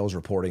up the sales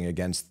reporting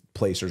against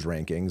Placer's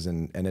rankings,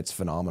 and it's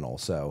phenomenal.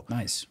 So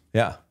nice.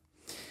 Yeah.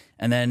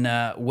 And then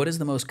what is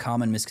the most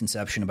common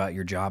misconception about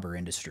your job or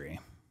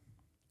industry?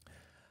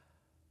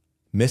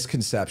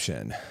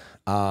 Misconception.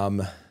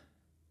 I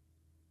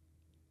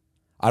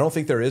don't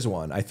think there is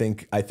one. I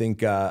think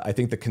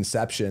the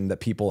conception that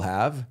people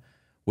have,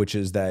 which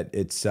is that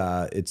it's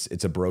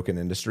a broken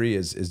industry,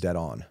 is dead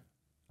on.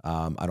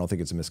 I don't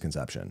think it's a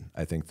misconception.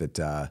 I think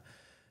that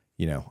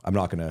you know, I'm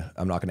not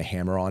gonna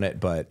hammer on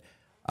it, but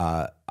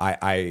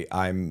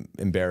I'm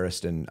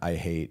embarrassed and I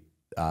hate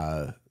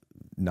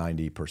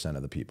 90%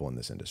 of the people in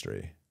this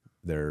industry.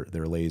 They're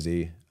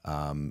lazy.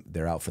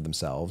 They're out for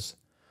themselves.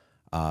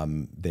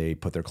 They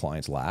put their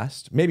clients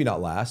last, maybe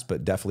not last,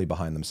 but definitely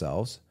behind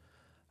themselves.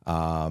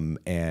 And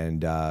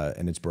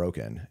it's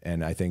broken.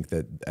 And I think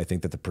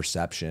that the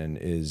perception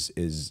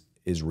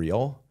is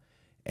real.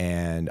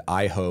 And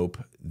I hope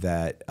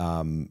that,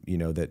 you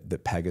know,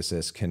 that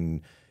Pegasus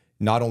can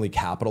not only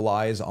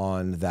capitalize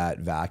on that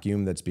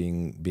vacuum that's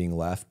being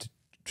left,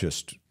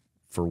 just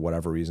for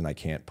whatever reason I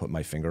can't put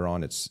my finger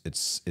on. It's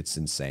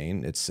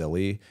insane. It's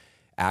silly.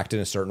 Act in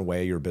a certain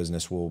way, your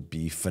business will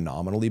be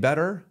phenomenally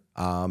better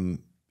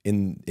in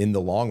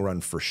the long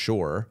run, for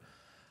sure.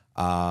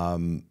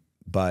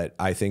 But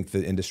I think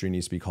the industry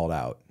needs to be called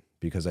out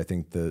because I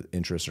think the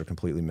interests are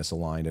completely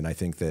misaligned, and I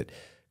think that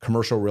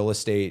commercial real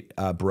estate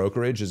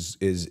brokerage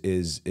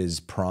is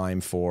prime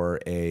for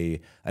an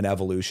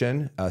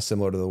evolution,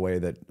 similar to the way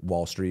that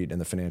Wall Street and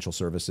the financial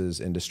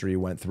services industry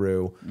went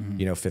through,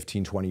 you know,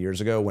 15, 20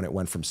 years ago, when it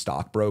went from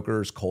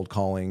stockbrokers cold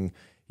calling,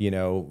 you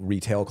know,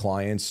 retail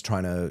clients,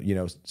 trying to, you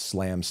know,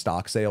 slam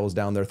stock sales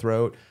down their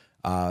throat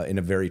in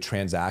a very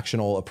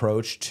transactional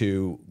approach,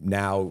 to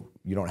now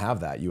you don't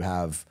have that. You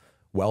have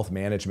wealth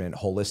management,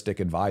 holistic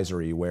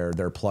advisory, where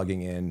they're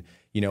plugging in,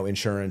 you know,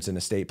 insurance and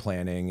estate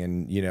planning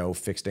and, you know,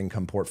 fixed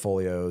income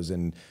portfolios,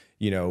 and,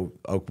 you know,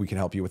 oh, we can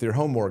help you with your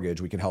home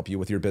mortgage. We can help you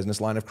with your business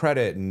line of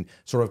credit, and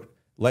sort of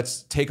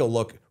let's take a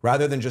look,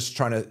 rather than just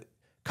trying to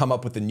come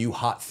up with the new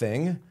hot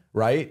thing,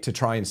 right, to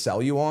try and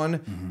sell you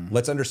on.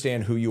 Let's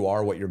understand who you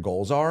are, what your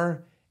goals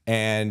are,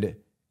 and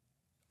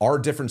our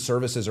different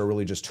services are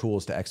really just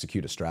tools to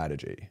execute a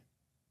strategy.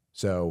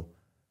 So,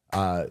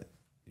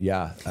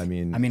 yeah, I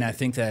mean, I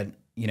think that,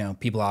 you know,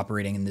 people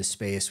operating in this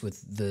space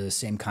with the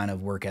same kind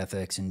of work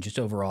ethics and just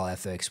overall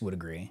ethics would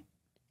agree.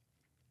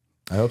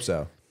 I hope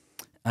so.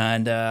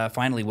 And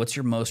finally, what's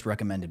your most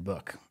recommended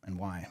book and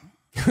why?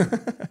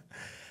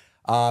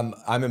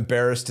 I'm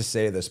embarrassed to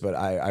say this, but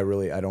I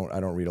really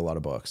don't read a lot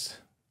of books.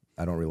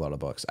 I don't read a lot of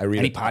books. I read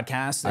any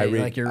podcasts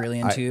that you're really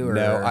into?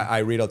 No, I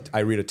read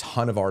a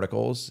ton of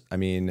articles. I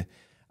mean,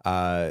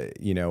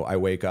 you know, I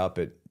wake up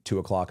at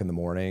 2:00 in the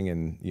morning,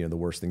 and, you know, the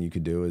worst thing you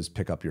could do is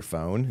pick up your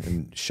phone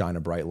and shine a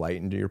bright light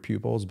into your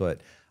pupils. But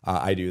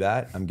I do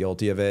that. I'm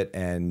guilty of it.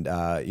 And,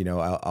 you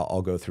know,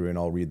 I'll go through and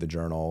I'll read the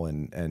journal,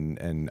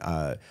 and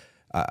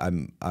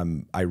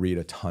I read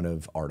a ton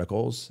of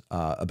articles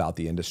about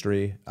the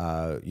industry.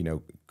 You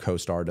know,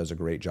 CoStar does a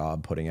great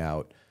job putting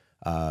out,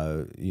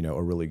 you know,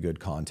 a really good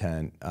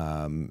content.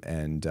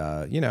 And,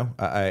 you know,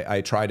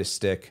 I try to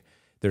stick,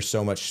 there's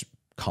so much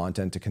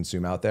content to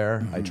consume out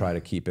there. I try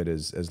to keep it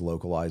as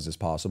localized as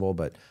possible,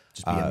 but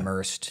just be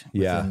immersed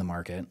within the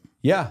market.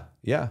 Yeah.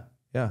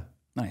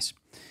 Nice.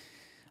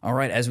 All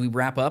right. As we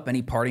wrap up,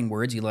 any parting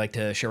words you'd like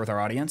to share with our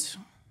audience?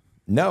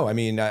 No, I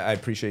mean, I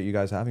appreciate you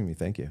guys having me.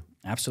 Thank you.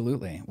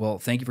 Absolutely. Well,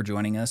 thank you for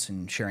joining us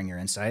and sharing your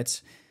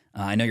insights.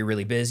 I know you're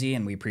really busy,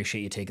 and we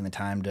appreciate you taking the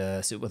time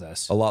to sit with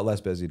us. A lot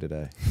less busy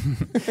today.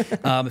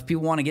 If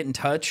people want to get in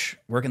touch,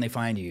 where can they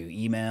find you?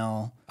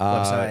 Email,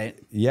 website?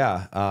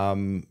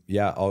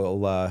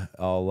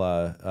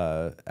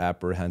 I'll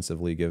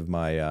apprehensively give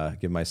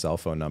my cell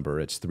phone number.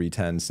 It's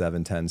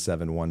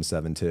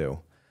 310-710-7172.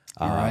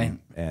 All right.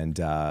 And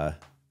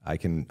I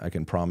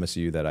can promise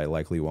you that I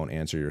likely won't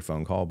answer your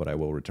phone call, but I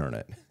will return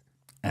it.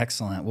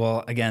 Excellent.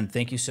 Well, again,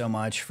 thank you so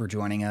much for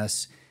joining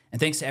us. And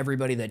thanks to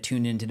everybody that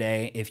tuned in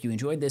today. If you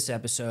enjoyed this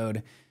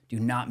episode, do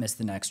not miss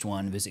the next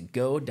one. Visit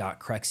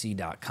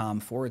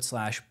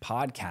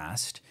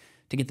go.crexi.com/podcast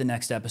to get the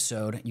next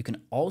episode. You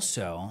can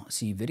also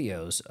see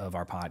videos of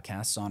our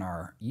podcasts on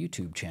our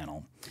YouTube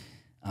channel.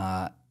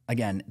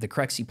 Again, the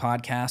Crexi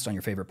Podcast on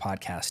your favorite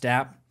podcast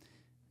app,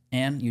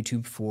 and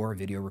YouTube for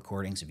video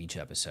recordings of each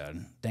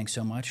episode. Thanks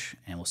so much,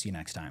 and we'll see you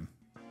next time.